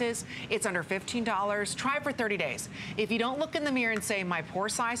sizes. It's under $15. Try it for 30 days. If you don't look in the mirror and say, my pore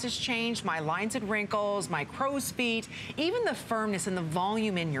size has changed, my lines and wrinkles, my crow's feet, even the firmness and the volume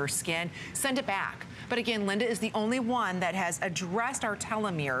in your skin, send it back. But again, Linda is the only one that has addressed our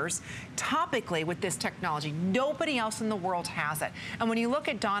telomeres topically with this technology. Nobody else in the world has it. And when you look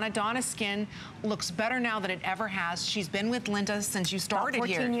at Donna's skin looks better now than it ever has. She's been with Linda since you started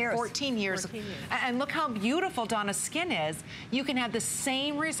 14 here. Years. 14 years. And look how beautiful Donna's skin is. You can have the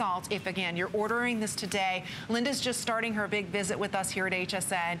same results if, again, you're ordering this today. Linda's just starting her big visit with us here at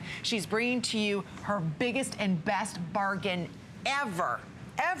HSN. She's bringing to you her biggest and best bargain ever,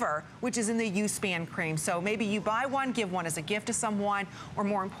 which is in the U-Span cream. So maybe you buy one, give one as a gift to someone, or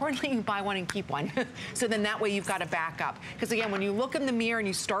more importantly, you buy one and keep one. So then that way you've got a backup. Because again, when you look in the mirror and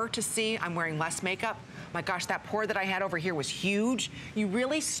you start to see, I'm wearing less makeup, my gosh, that pore that I had over here was huge. You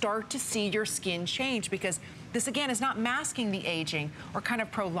really start to see your skin change, because this, again, is not masking the aging or kind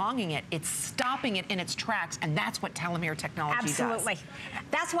of prolonging it. It's stopping it in its tracks, and that's what telomere technology does. Absolutely.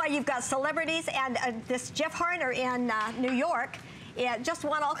 That's why you've got celebrities, and this Jeff Harner in New York just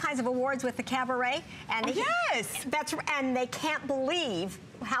won all kinds of awards with the cabaret. And and they can't believe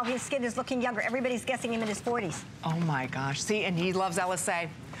how his skin is looking younger. Everybody's guessing him in his 40s. Oh my gosh, see, and he loves LSA.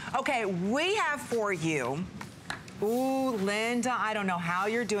 Okay, we have for you, ooh, Linda, I don't know how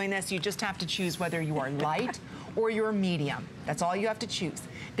you're doing this. You just have to choose whether you are light or you're medium. That's all you have to choose.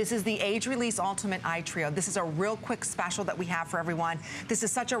 This is the Age Release Ultimate Eye Trio. This is a real quick special that we have for everyone. This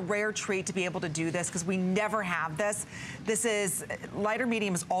is such a rare treat to be able to do this, because we never have this. This is light or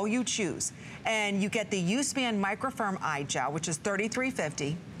medium is all you choose. And you get the U-Span Microfirm Eye Gel, which is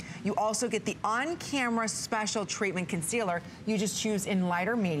 $33.50. You also get the on-camera special treatment concealer. You just choose in light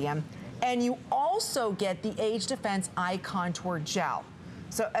or medium. And you also get the Age Defense Eye Contour Gel.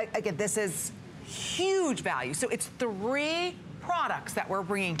 So again, this is huge value. So it's 3 products that we're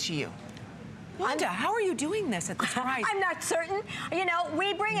bringing to you. Linda, how are you doing this at this price? I'm not certain. You know,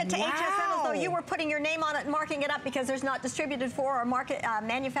 we bring it to HSN as though you were putting your name on it and marking it up because there's not distributed for or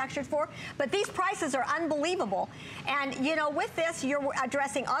manufactured for. But these prices are unbelievable. And, you know, with this, you're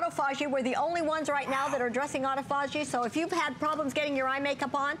addressing autophagy. We're the only ones right now that are addressing autophagy. So if you've had problems getting your eye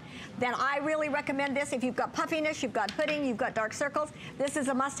makeup on, then I really recommend this. If you've got puffiness, you've got hooding, you've got dark circles, this is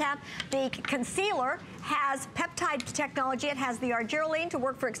a must-have. The concealer has peptide technology. It has the argireline to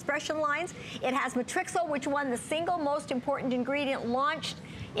work for expression lines. It has matrixyl, which won the single most important ingredient launched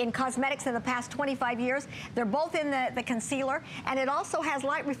in cosmetics in the past 25 years. They're both in the concealer, and it also has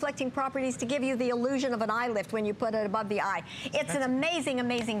light reflecting properties to give you the illusion of an eye lift when you put it above the eye. It's an amazing,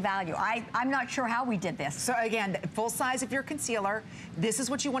 amazing value. I'm not sure how we did this. So again, full size of your concealer. This is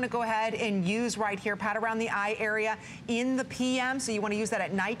what you want to go ahead and use right here. Pat around the eye area in the PM, so you want to use that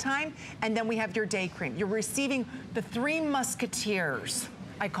at nighttime. And then we have your day cream. You're receiving the 3 Musketeers.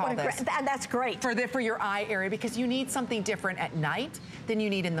 I call this. That's great. For your eye area, because you need something different at night than you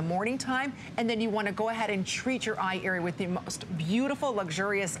need in the morning time, and then you want to go ahead and treat your eye area with the most beautiful,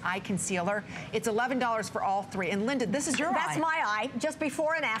 luxurious eye concealer. It's $11 for all 3. And Linda, this is your eye. That's my eye, just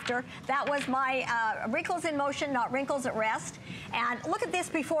before and after. That was my wrinkles in motion, not wrinkles at rest. And look at this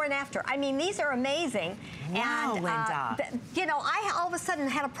before and after. I mean, these are amazing. Wow, and, Linda. You know, I all of a sudden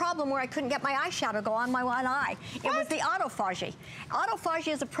had a problem where I couldn't get my eyeshadow to go on my one eye. It was the autophagy.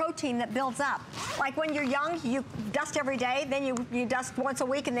 Autophagy is a protein that builds up. Like when you're young, you dust every day, then you dust once a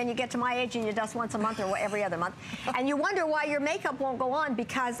week, and then you get to my age and you dust once a month or every other month. And you wonder why your makeup won't go on,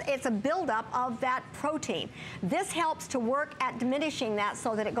 because it's a buildup of that protein. This helps to work at diminishing that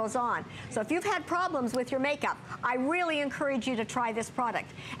so that it goes on. So if you've had problems with your makeup, I really encourage you to try this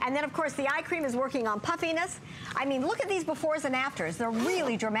product. And then, of course, the eye cream is working on puffiness. I mean, look at these befores and afters. They're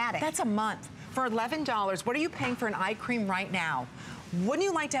really dramatic. That's a month. For $11, what are you paying for an eye cream right now? Wouldn't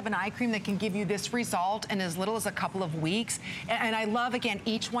you like to have an eye cream that can give you this result in as little as a couple of weeks? And I love, again,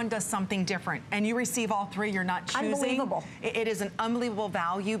 each one does something different. And you receive all 3, you're not choosing. Unbelievable. It is an unbelievable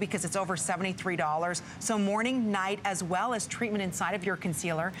value because it's over $73. So morning, night, as well as treatment inside of your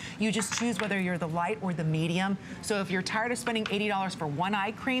concealer. You just choose whether you're the light or the medium. So if you're tired of spending $80 for one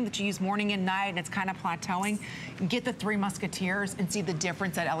eye cream that you use morning and night and it's kind of plateauing, get the 3 Musketeers and see the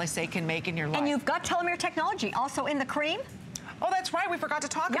difference that LSA can make in your life. And you've got telomere technology also in the cream. Oh, that's right. We forgot to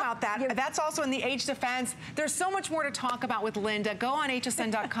talk about that. That's also in the Age Defense. There's so much more to talk about with Linda. Go on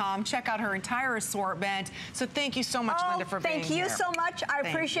hsn.com, check out her entire assortment. So thank you so much, Linda, for being here. Thank you so much. I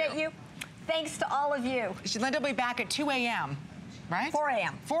appreciate you. Thanks to all of you. Linda will be back at 2 a.m. Right? 4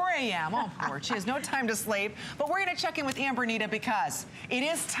 a.m. 4 a.m. Oh, Lord, she has no time to sleep. But we're going to check in with Amber Nita because it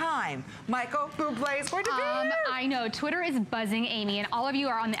is time. Michael Bublé is going to be here. I know. Twitter is buzzing, Amy, and all of you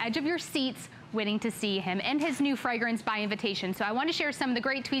are on the edge of your seats waiting to see him and his new fragrance by invitation. So I want to share some of the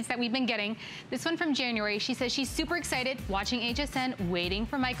great tweets that we've been getting. This one from January, she says she's super excited watching HSN, waiting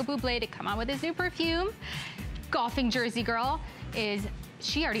for Michael Bublé to come out with his new perfume. Golfing Jersey Girl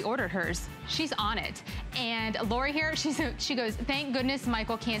she already ordered hers. She's on it. And Lori here, she goes, thank goodness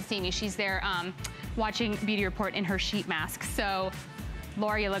Michael can't see me. She's there watching Beauty Report in her sheet mask. So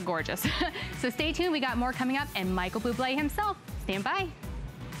Lori, you look gorgeous. So stay tuned, we got more coming up, and Michael Bublé himself. Stand by.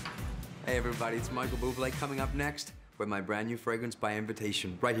 Hey everybody, it's Michael Bublé coming up next with my brand new fragrance by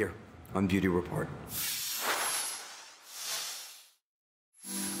invitation right here on Beauty Report.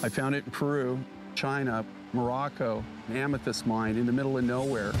 I found it in Peru, China, Morocco, an amethyst mine in the middle of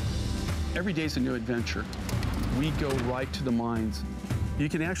nowhere. Every day's a new adventure. We go right to the mines. You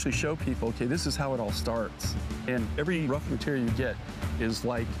can actually show people, okay, this is how it all starts. And every rough material you get is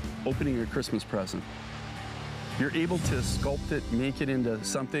like opening a Christmas present. You're able to sculpt it, make it into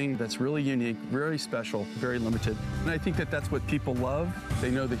something that's really unique, very special, very limited. And I think that that's what people love.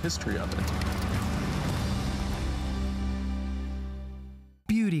 They know the history of it.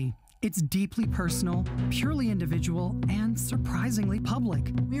 Beauty. It's deeply personal, purely individual, and surprisingly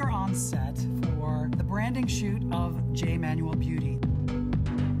public. We are on set for the branding shoot of J. Manuel Beauty.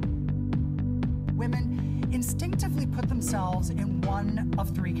 Women instinctively put themselves in one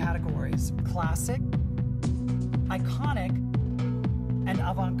of 3 categories: classic, iconic, and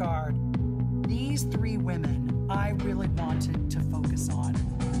avant-garde. These 3 women I really wanted to focus on.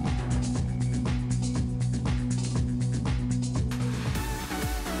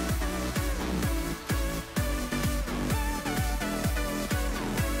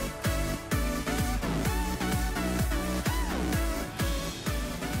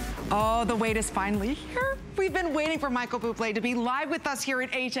 Oh, the wait is finally here. We've been waiting for Michael Bublé to be live with us here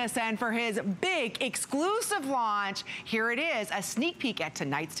at HSN for his big exclusive launch. Here it is, a sneak peek at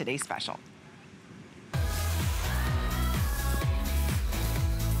tonight's Today Special.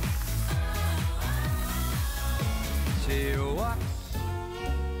 She walks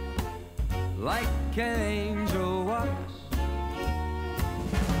like an angel walks.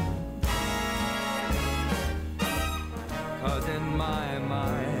 'Cause in my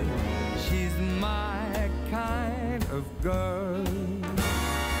mind, she's my kind of girl.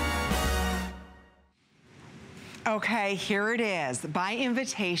 Okay, here it is. By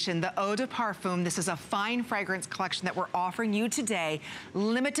invitation, the Eau de Parfum. This is a fine fragrance collection that we're offering you today.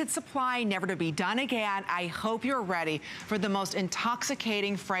 Limited supply, never to be done again. I hope you're ready for the most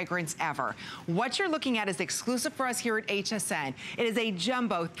intoxicating fragrance ever. What you're looking at is exclusive for us here at HSN. It is a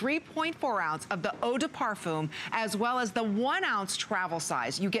jumbo 3.4 ounce of the Eau de Parfum, as well as the 1 ounce travel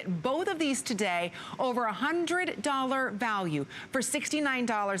size. You get both of these today, over $100 value for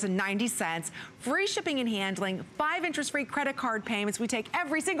 $69.90. Free shipping and handling, 5 interest-free credit card payments. We take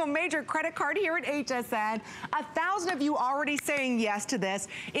every single major credit card here at HSN. 1,000 of you already saying yes to this.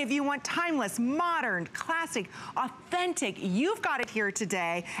 If you want timeless, modern, classic, authentic, you've got it here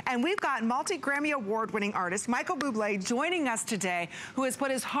today. And we've got multi-Grammy award-winning artist Michael Bublé joining us today, who has put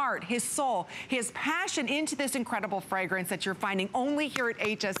his heart, his soul, his passion into this incredible fragrance that you're finding only here at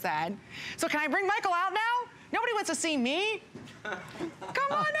HSN. So can I bring Michael out now? Nobody wants to see me.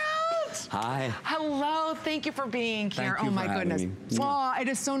 Come on out. Hi. Hello, thank you for being here. Thank you oh my for goodness. having me. Oh, it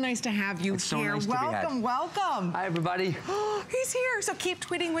is so nice to have you It's here. so nice to be had. Welcome, welcome. Hi, everybody. He's here, so keep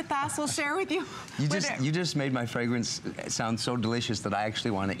tweeting with us. We'll share with you. You just made my fragrance sound so delicious that I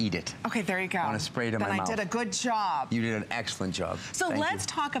actually want to eat it. Okay, there you go. I want to spray it in my mouth. Then I did a good job. You did an excellent job. So let's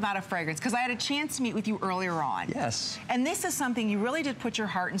talk about a fragrance, because I had a chance to meet with you earlier on. Yes. And this is something you really did put your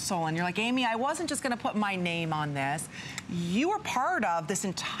heart and soul in. You're like, Amy, I wasn't just going to put my name on this. You were part of this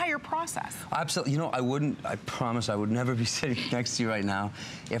entire process. Absolutely. You know, I promise I would never be sitting next to you right now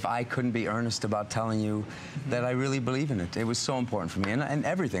if I couldn't be earnest about telling you that I really believe in it. It was so important for me, and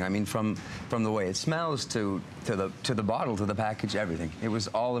everything. I mean, from the way it smells to the bottle, to the package, everything. It was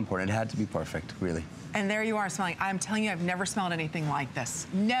all important. It had to be perfect, really. And there you are smelling. I'm telling you, I've never smelled anything like this.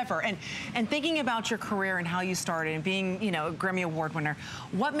 Never. And thinking about your career and how you started and being, you know, a Grammy Award winner,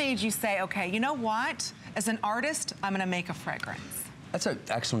 what made you say, okay, you know what? As an artist, I'm going to make a fragrance? That's an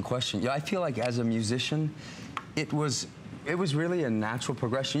excellent question. Yeah, I feel like as a musician, it was really a natural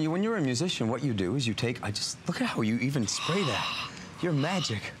progression. When you're a musician, what you do is you take, look at how you even spray that. You're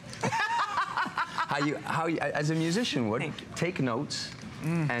magic. how you, as a musician would, take notes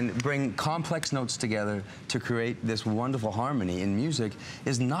and bring complex notes together to create this wonderful harmony in music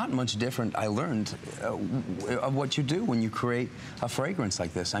is not much different, I learned, of what you do when you create a fragrance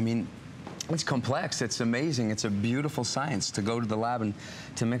like this. I mean, it's complex, it's amazing, it's a beautiful science to go to the lab and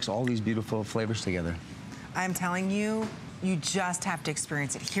to mix all these beautiful flavors together. I'm telling you, you just have to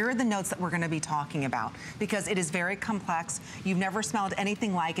experience it. Here are the notes that we're going to be talking about, because it is very complex. You've never smelled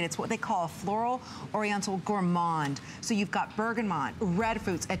anything like it. It's what they call a floral oriental gourmand. So you've got bergamot, red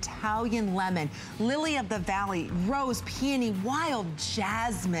fruits, Italian lemon, lily of the valley, rose, peony, wild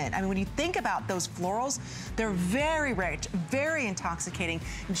jasmine. I mean, when you think about those florals, they're very rich, very intoxicating.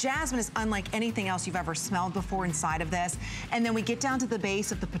 Jasmine is unlike anything else you've ever smelled before inside of this. And then we get down to the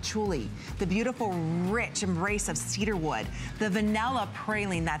base of the patchouli, the beautiful, rich embrace of cedarwood. The vanilla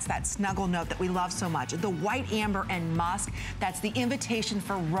praline, that's that snuggle note that we love so much. The white amber and musk, that's the invitation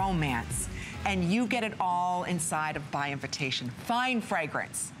for romance. And you get it all inside of By Invitation. Fine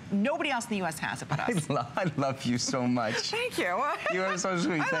fragrance. Nobody else in the U.S. has it but us. I love you so much. Thank you. You are so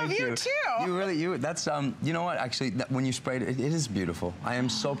sweet. I love you too. You really, that's, you know what, actually, when you sprayed it, it is beautiful. I am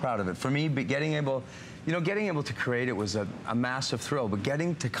so proud of it. For me, getting able to create it was a massive thrill, but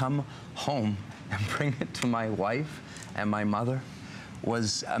getting to come home and bring it to my wife and my mother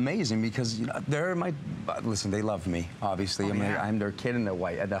was amazing, because listen, they love me, obviously. I'm their kid and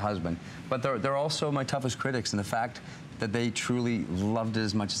their husband, but they're also my toughest critics, and the fact that they truly loved it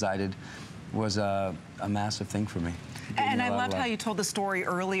as much as I did was a massive thing for me. And I loved how you told the story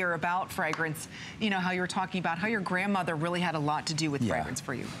earlier about fragrance, you know, how you were talking about how your grandmother really had a lot to do with fragrance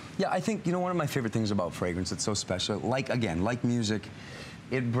for you. Yeah, I think, you know, one of my favorite things about fragrance that's so special, like music,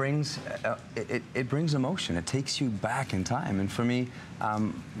 it brings emotion. It takes you back in time. And for me,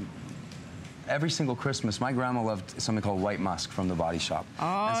 every single Christmas, my grandma loved something called white musk from the Body Shop.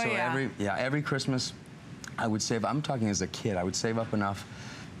 Oh, and so every Christmas, I would save, I'm talking as a kid, I would save up enough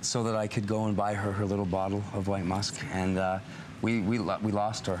so that I could go and buy her little bottle of white musk. And we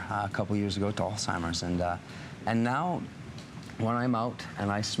lost her a couple years ago to Alzheimer's. And now, when I'm out and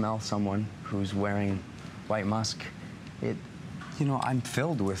I smell someone who's wearing white musk, you know, I'm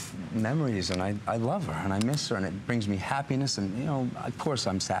filled with memories, and I love her, and I miss her, and it brings me happiness, and, you know, of course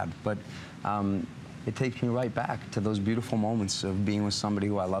I'm sad, but it takes me right back to those beautiful moments of being with somebody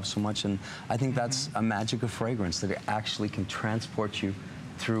who I love so much. And I think that's a magic of fragrance, that it actually can transport you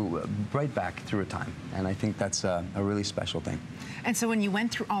through, right back through a time. And I think that's a really special thing. And so when you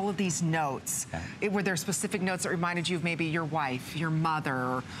went through all of these notes, were there specific notes that reminded you of maybe your wife, your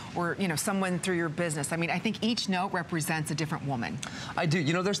mother, or you know, someone through your business? I mean, I think each note represents a different woman. I do.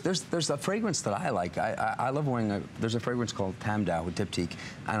 You know, there's a fragrance that I like. I love wearing there's a fragrance called Tamdao with Diptyque,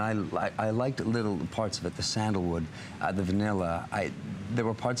 and I liked little parts of it, the sandalwood, the vanilla. There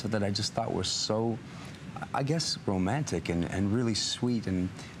were parts of it that I just thought were so, I guess, romantic and really sweet, and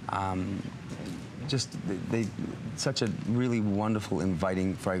just such a really wonderful,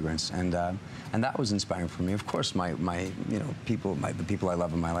 inviting fragrance, and that was inspiring for me. Of course, my the people I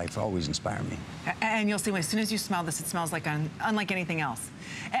love in my life always inspire me. And you'll see, as soon as you smell this, it smells like unlike anything else.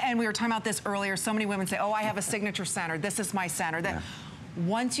 And we were talking about this earlier. So many women say, "Oh, I have a signature scent, or this is my scent, or that." Yeah.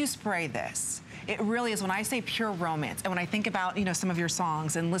 Once you spray this, it really is, when I say pure romance, and when I think about, you know, some of your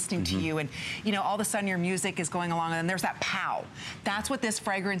songs and listening to you, and, you know, all of a sudden your music is going along, and there's that pow. That's what this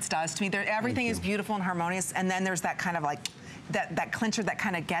fragrance does to me. Everything is beautiful and harmonious, and then there's that kind of like, that clincher that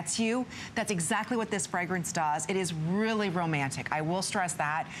kind of gets you. That's exactly what this fragrance does. It is really romantic. I will stress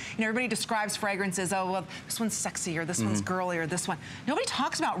that. You know, everybody describes fragrances, oh, well, this one's sexy, or this one's girly, or this one. Nobody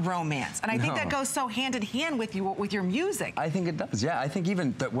talks about romance. And I think that goes so hand in hand with you, with your music. I think it does, yeah. I think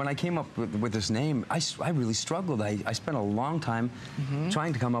even when I came up with this name, I really struggled. I spent a long time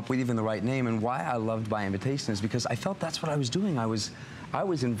trying to come up with even the right name. And why I loved By Invitation is because I felt that's what I was doing. I was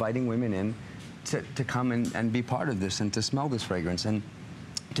inviting women in to come and be part of this and to smell this fragrance and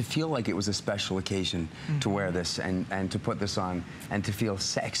to feel like it was a special occasion to wear this and to put this on and to feel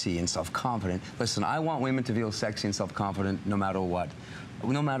sexy and self-confident. Listen, I want women to feel sexy and self-confident no matter what.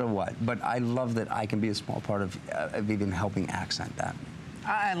 No matter what. But I love that I can be a small part of even helping accent that.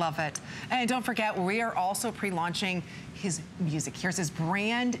 I love it. And don't forget, we are also pre-launching his music. Here's his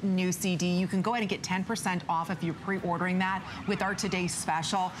brand new CD. You can go ahead and get 10% off if you're pre-ordering that with our today's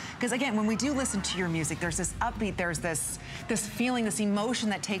special. Because again, when we do listen to your music, there's this upbeat, there's this feeling, this emotion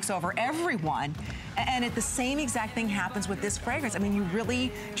that takes over everyone. And the same exact thing happens with this fragrance. I mean, you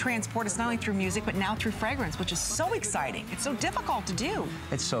really transport us not only through music, but now through fragrance, which is so exciting. It's so difficult to do.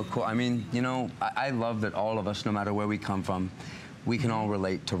 It's so cool. I mean, you know, I love that all of us, no matter where we come from, we can all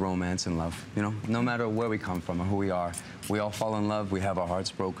relate to romance and love, you know, no matter where we come from or who we are. We all fall in love, we have our hearts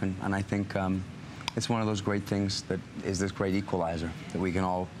broken, and I think it's one of those great things that is this great equalizer that we can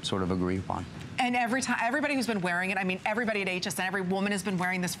all sort of agree upon. And everybody who's been wearing it, I mean, everybody at HSN, every woman has been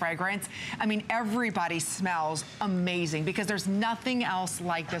wearing this fragrance. I mean, everybody smells amazing because there's nothing else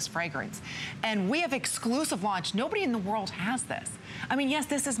like this fragrance. And we have exclusive launch. Nobody in the world has this. I mean, yes,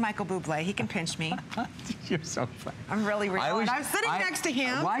 this is Michael Bublé. He can pinch me. You're so funny. I'm really real. I'm sitting next to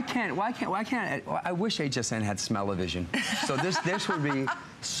him. Why can't, I wish HSN had smell-o-vision. So this would be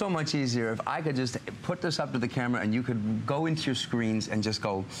so much easier if I could just put this up to the camera and you could go into your screens and just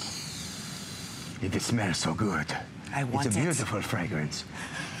go, it smells so good. It's a beautiful fragrance.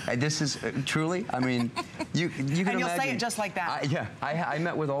 This is truly, I mean, you can imagine. And you'll say it just like that. Yeah, I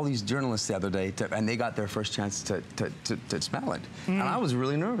met with all these journalists the other day, and they got their first chance to smell it. And I was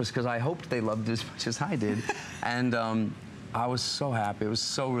really nervous because I hoped they loved it as much as I did. And I was so happy. I was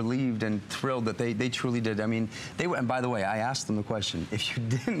so relieved and thrilled that they truly did. I mean, they were, and by the way, I asked them the question, if you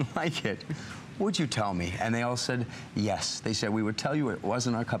didn't like it, would you tell me? And they all said yes. They said, we would tell you it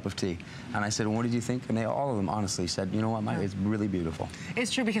wasn't our cup of tea. And I said, well, what did you think? And all of them honestly said, you know what, it's really beautiful.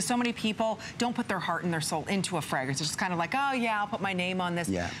 It's true because so many people don't put their heart and their soul into a fragrance. It's just kind of like, oh yeah, I'll put my name on this.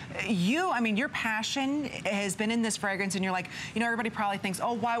 Yeah. I mean, your passion has been in this fragrance and you're like, you know, everybody probably thinks,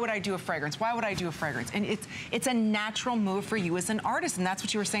 oh, why would I do a fragrance? Why would I do a fragrance? And it's a natural move for you as an artist. And that's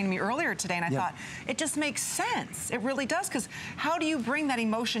what you were saying to me earlier today. And I thought, it just makes sense. It really does. Because how do you bring that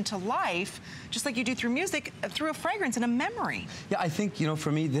emotion to life, just like you do through music, through a fragrance and a memory? Yeah, I think, you know,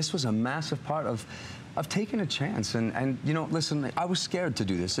 for me, this was a massive part of taking a chance. And you know, listen, I was scared to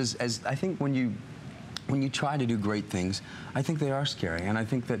do this. As I think when you try to do great things, I think they are scary. And I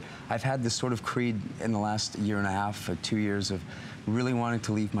think that I've had this sort of creed in the last year and a half, 2 years of really wanting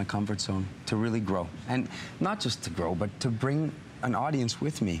to leave my comfort zone, to really grow. And not just to grow, but to bring an audience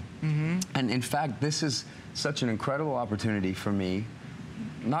with me. And in fact, this is such an incredible opportunity for me,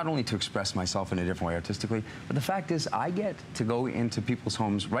 not only to express myself in a different way artistically, but the fact is I get to go into people's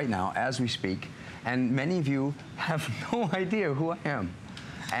homes right now as we speak, and many of you have no idea who I am.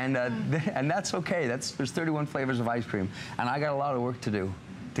 And that's okay. There's 31 flavors of ice cream, and I got a lot of work to do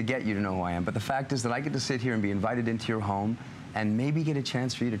to get you to know who I am. But the fact is that I get to sit here and be invited into your home and maybe get a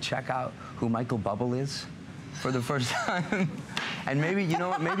chance for you to check out who Michael Bubble is. for the first time. And maybe, you know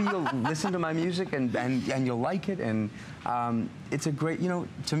what, maybe you'll listen to my music and you'll like it. And it's a great, you know,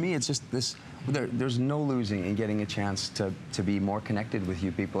 to me, it's just this, there's no losing in getting a chance to be more connected with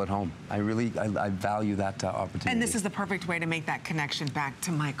you people at home. I really, I value that opportunity. And this is the perfect way to make that connection back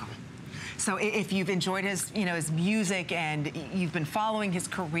to Michael. So if you've enjoyed his, you know, his music and you've been following his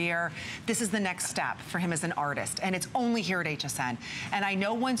career, this is the next step for him as an artist. And it's only here at HSN. And I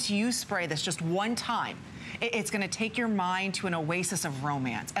know once you spray this just one time, it's going to take your mind to an oasis of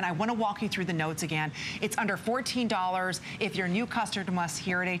romance. And I want to walk you through the notes again. It's under $14. If you're a new customer to us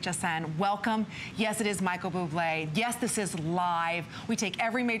here at HSN, welcome. Yes, it is Michael Bublé. Yes, this is live. We take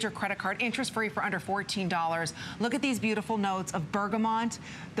every major credit card, interest-free for under $14. Look at these beautiful notes of bergamot,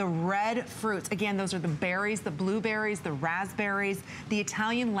 the red fruits. Again, those are the berries, the blueberries, the raspberries, the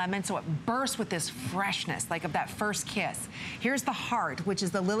Italian lemon, so it bursts with this freshness, like of that first kiss. Here's the heart, which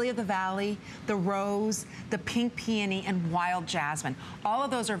is the lily of the valley, the rose, the pink peony, and wild jasmine. All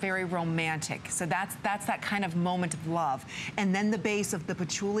of those are very romantic. So that's that kind of moment of love. And then the base of the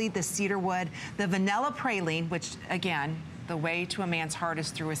patchouli, the cedarwood, the vanilla praline, which again, the way to a man's heart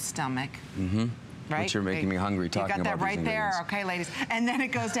is through his stomach. Mm-hmm. Right? But you're making me hungry talking about You got that right there, ingredients. okay, ladies. And then it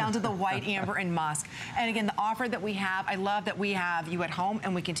goes down to the white amber and musk. And again, the offer that we have, I love that we have you at home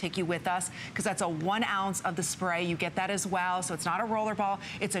and we can take you with us because that's a 1 ounce of the spray. You get that as well. So it's not a roller ball,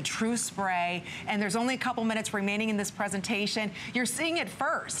 it's a true spray. And there's only a couple minutes remaining in this presentation. You're seeing it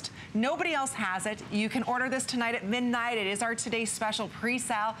first. Nobody else has it. You can order this tonight at midnight. It is our today's special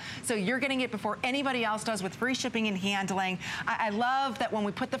pre-sale. So you're getting it before anybody else does with free shipping and handling. I love that when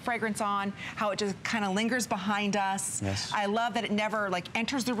we put the fragrance on, how it just kind of lingers behind us. Yes. I love that it never like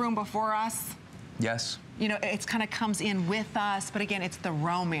enters the room before us. Yes. You know, it kind of comes in with us, but again, it's the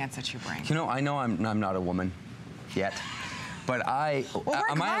romance that you bring. You know I'm not a woman yet. But well,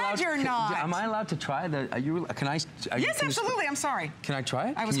 we're glad you're not. Am I allowed to try the? Yes, absolutely. I'm sorry. Can I try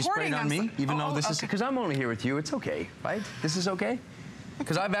it? I was Can you spray it on me, even though this is okay. because I'm only here with you. It's okay, right? This is okay.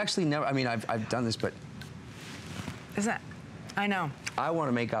 Because I've actually never. I mean, I've done this, but is that? I know. I want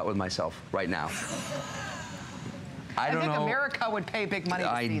to make out with myself right now. I don't know. I think America would pay big money to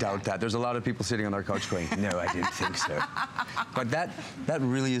see I doubt that. There's a lot of people sitting on their couch going, no, I didn't think so. But that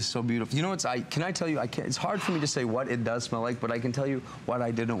really is so beautiful. You know, can I tell you, it's hard for me to say what it does smell like, but I can tell you what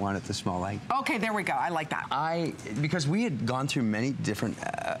I didn't want it to smell like. Okay, there we go. I like that. Because we had gone through many different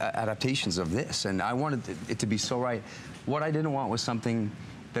adaptations of this, and I wanted it to be so right. What I didn't want was something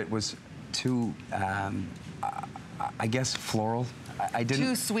that was too, I guess, floral. I didn't.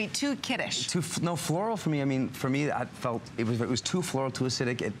 Too sweet, too kiddish. No, floral for me. I mean, for me, I felt it was too floral, too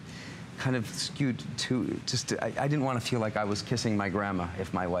acidic. It kind of skewed to I didn't want to feel like I was kissing my grandma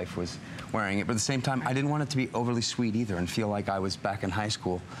if my wife was wearing it. But at the same time, I didn't want it to be overly sweet either and feel like I was back in high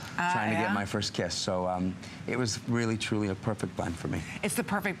school trying to get my first kiss. So it was really, truly a perfect blend for me. It's the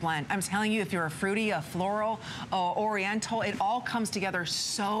perfect blend. I'm telling you, if you're a fruity, a floral, oriental, it all comes together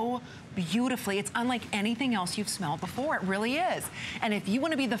so beautifully. It's unlike anything else you've smelled before. It really is. And if you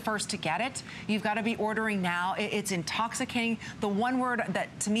want to be the first to get it, you've got to be ordering now. It's intoxicating. The one word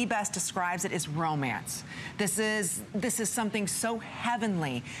that to me best describes it is romance. This is something so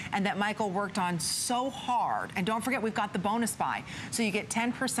heavenly and that Michael worked on so hard. And don't forget, we've got the bonus buy. So you get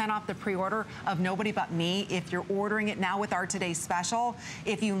 10% off the pre-order of Nobody But Me if you're ordering it now with our today's special.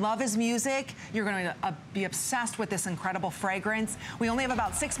 If you love his music, you're going to be obsessed with this incredible fragrance. We only have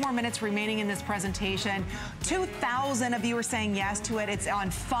about 6 more minutes remaining in this presentation. 2,000 of you are saying yes to it. It's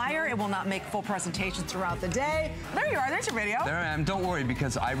on fire. It will not make full presentations throughout the day. There you are. There's your video. There I am. Don't worry,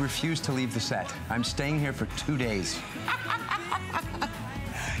 because I refuse to leave the set. I'm staying here for 2 days.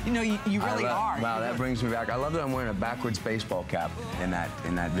 You know, you really are. Wow, that brings me back. I love that I'm wearing a backwards baseball cap in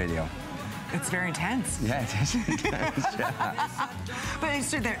that video. It's very intense. Yeah, it is intense. Yeah. But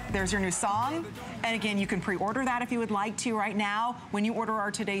so there's your new song. And again, you can pre-order that if you would like to right now when you order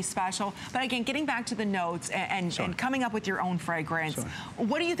our today's special. But again, getting back to the notes and coming up with your own fragrance,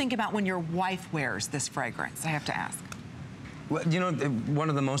 what do you think about when your wife wears this fragrance? I have to ask. Well, you know, one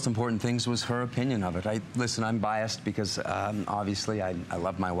of the most important things was her opinion of it. Listen, I'm biased because obviously I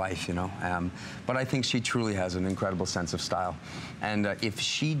love my wife, you know, but I think she truly has an incredible sense of style. And if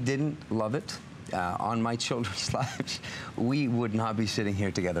she didn't love it on my children's lives, we would not be sitting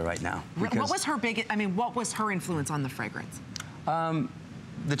here together right now. What was her what was her influence on the fragrance?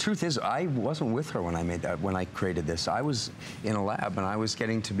 The truth is, I wasn't with her when I created this. I was in a lab and I was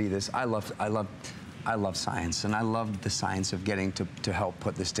getting to be this. I love science, and I love the science of getting to help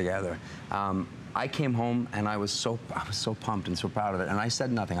put this together. I came home and I was so pumped and so proud of it, and I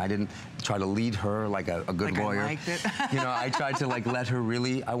said nothing. I didn't try to lead her like a good lawyer. I liked it. You know, I tried to like let her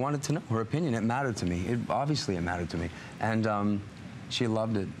really. I wanted to know her opinion. It mattered to me. Obviously it mattered to me, and she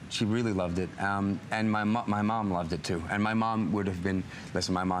loved it. She really loved it, and my mom loved it too. And my mom would have been,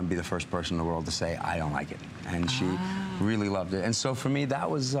 listen, my mom would be the first person in the world to say I don't like it, and she really loved it. And so for me, that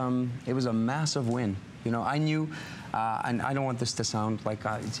was it was a massive win. You know, I knew. And I don't want this to sound like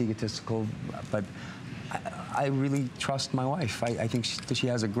it's egotistical, but I really trust my wife. I think she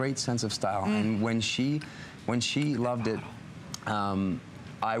has a great sense of style, and when she loved it,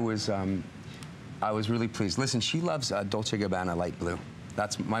 I was really pleased. Listen, she loves Dolce & Gabbana light blue.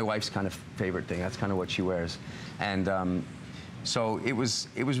 That's my wife's kind of favorite thing. That's kind of what she wears, and so it was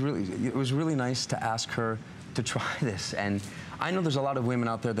really nice to ask her to try this. And I know there's a lot of women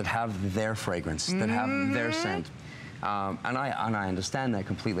out there that have their fragrance, that have their scent. And I understand that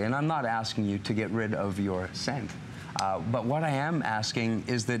completely. And I'm not asking you to get rid of your scent. But what I am asking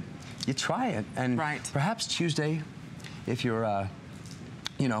is that you try it. And perhaps Tuesday, if you're,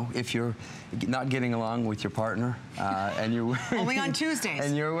 you know, if you're not getting along with your partner and you're wearing... Only on Tuesdays.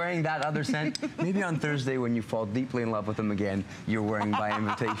 And you're wearing that other scent, maybe on Thursday when you fall deeply in love with them again, you're wearing By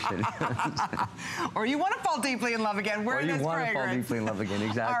Invitation. Or you want to fall deeply in love again, wear this fragrance. Or you want to fall deeply in love again,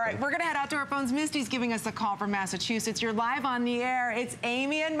 exactly. All right, we're going to head out to our phones. Misty's giving us a call from Massachusetts. You're live on the air. It's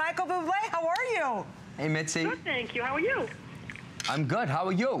Amy and Michael Bublé. How are you? Hey, Mitzi. Good, thank you. How are you? I'm good. How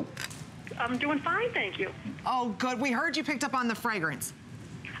are you? I'm doing fine, thank you. Oh, good. We heard you picked up on the fragrance.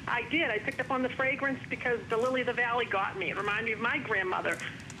 I did. I picked up on the fragrance because the Lily of the Valley got me. It reminded me of my grandmother.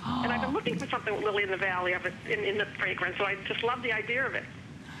 And I've been looking for something with Lily in the Valley in the fragrance, so I just love the idea of it.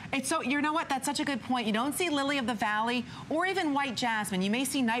 It's so, you know what, that's such a good point. You don't see Lily of the Valley or even white jasmine. You may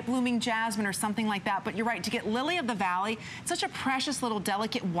see night blooming jasmine or something like that, but you're right, to get Lily of the Valley, it's such a precious little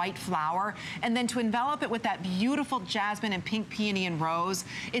delicate white flower, and then to envelop it with that beautiful jasmine and pink peony and rose,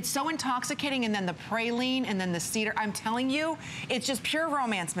 it's so intoxicating, and then the praline and then the cedar. I'm telling you, it's just pure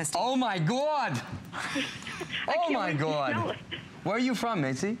romance, Misty. Oh my God. Oh my God. Where are you from,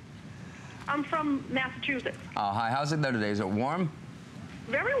 Mitzi? I'm from Massachusetts. Oh, hi. How's it there today? Is it warm?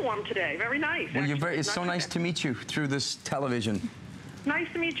 Very warm today. Very nice. Well, it's so nice to meet you through this television. Nice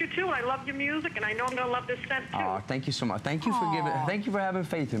to meet you too. I love your music, and I know I'm going to love this scent too. Oh, thank you so much. Thank you for giving. Thank you for having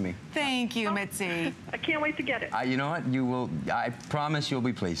faith in me. Thank you, Mitzi. I can't wait to get it. You know what? You will. I promise you'll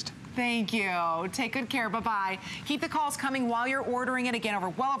be pleased. Thank you. Take good care. Bye-bye. Keep the calls coming while you're ordering it. Again,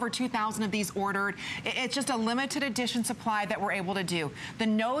 well over 2,000 of these ordered. It's just a limited edition supply that we're able to do. The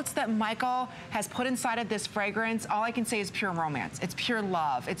notes that Michael has put inside of this fragrance, all I can say is pure romance. It's pure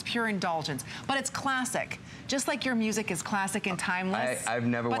love. It's pure indulgence. But it's classic. Just like your music is classic and timeless. I've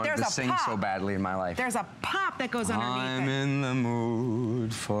never wanted to sing so badly in my life. There's a pop that goes underneath I'm in the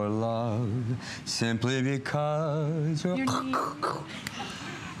mood for love simply because you're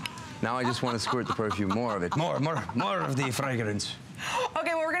Now I just want to squirt the perfume, more of it. More of the fragrance.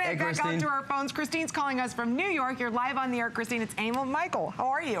 Okay, well, we're going to head back onto our phones. Christine's calling us from New York. You're live on the air, Christine. It's Amy and Michael. How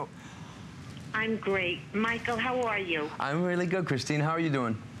are you? I'm great. Michael, how are you? I'm really good, Christine. How are you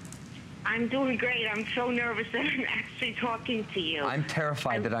doing? I'm doing great. I'm so nervous that I'm actually talking to you. I'm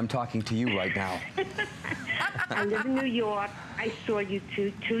terrified that I'm talking to you right now. I live in New York. I saw you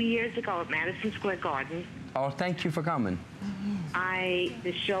two years ago at Madison Square Garden. Oh, thank you for coming.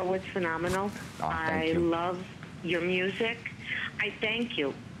 The show was phenomenal. Oh, thank you. I love your music. I thank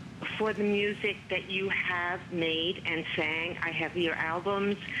you for the music that you have made and sang. I have your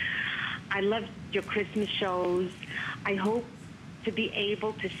albums. I love your Christmas shows. I hope to be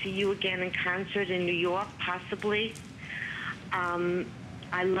able to see you again in concert in New York, possibly.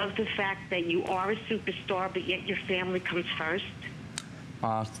 I love the fact that you are a superstar, but yet your family comes first.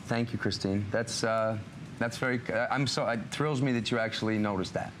 Thank you, Christine. That's very. It thrills me that you actually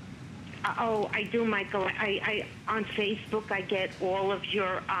noticed that. Oh, I do, Michael. I on Facebook, I get all of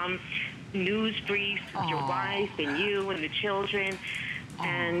your news briefs with your wife and you and the children,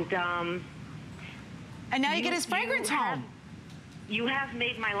 and now you get his fragrance home. You have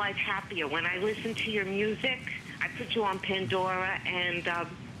made my life happier. When I listen to your music, I put you on Pandora, and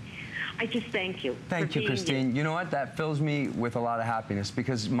I just thank you. Thank you, Christine. You know what? That fills me with a lot of happiness,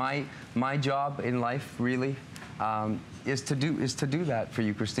 because my job in life really is to do that for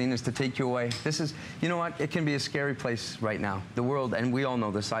you, Christine, is to take you away. This is, you know what? It can be a scary place right now, the world, and we all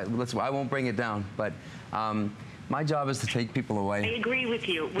know this. I won't bring it down, but my job is to take people away. I agree with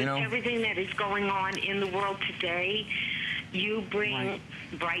you. With everything that is going on in the world today, you bring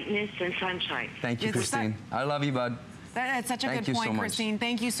brightness and sunshine. Thank you, Christine. I love you, bud. That's such a good point, Christine.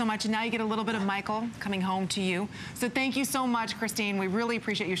 Thank you so much. And now you get a little bit of Michael coming home to you. So thank you so much, Christine. We really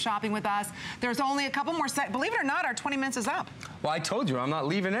appreciate you shopping with us. There's only a couple more believe it or not, our 20 minutes is up. Well, I told you, I'm not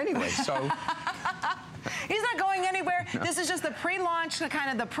leaving anyway, so. He's not going anywhere. No. This is just the pre-launch, kind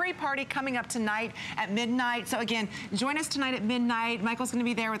of the pre-party coming up tonight at midnight. So again, join us tonight at midnight. Michael's going to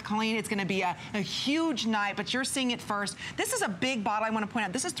be there with Colleen. It's going to be a huge night, but you're seeing it first. This is a big bottle. I want to point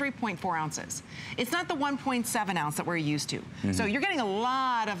out, this is 3.4 ounces. It's not the 1.7 ounce that we're used to. So you're getting a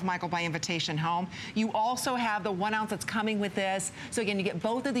lot of Michael by invitation home. You also have the 1 ounce that's coming with this. So again, you get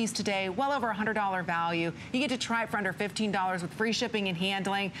both of these today, well over $100 value. You get to try it for under $15 with free shipping and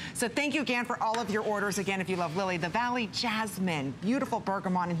handling. So thank you again for all of your orders. Again, if you love Lily the Valley, Jasmine, beautiful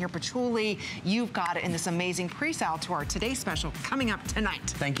bergamot in here, patchouli, you've got it in this amazing pre-sale to our Today Special coming up tonight.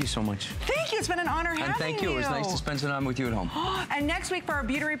 Thank you so much. Thank you. It's been an honor having you. And thank you. It was nice to spend some time with you at home. And next week for our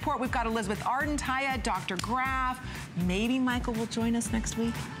beauty report, we've got Elizabeth Ardentaya, Dr. Graf. Maybe Michael will join us next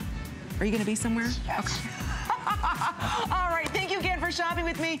week. Are you going to be somewhere? Yes. Okay. All right, thank you again for shopping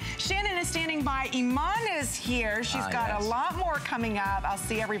with me. Shannon is standing by. Iman is here. She's got a lot more coming up. I'll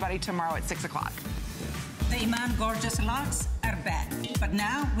see everybody tomorrow at 6 o'clock. The Iman Gorgeous Locks are back, but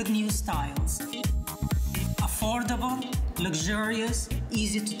now with new styles. Affordable, luxurious,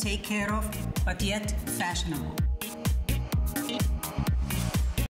 easy to take care of, but yet fashionable.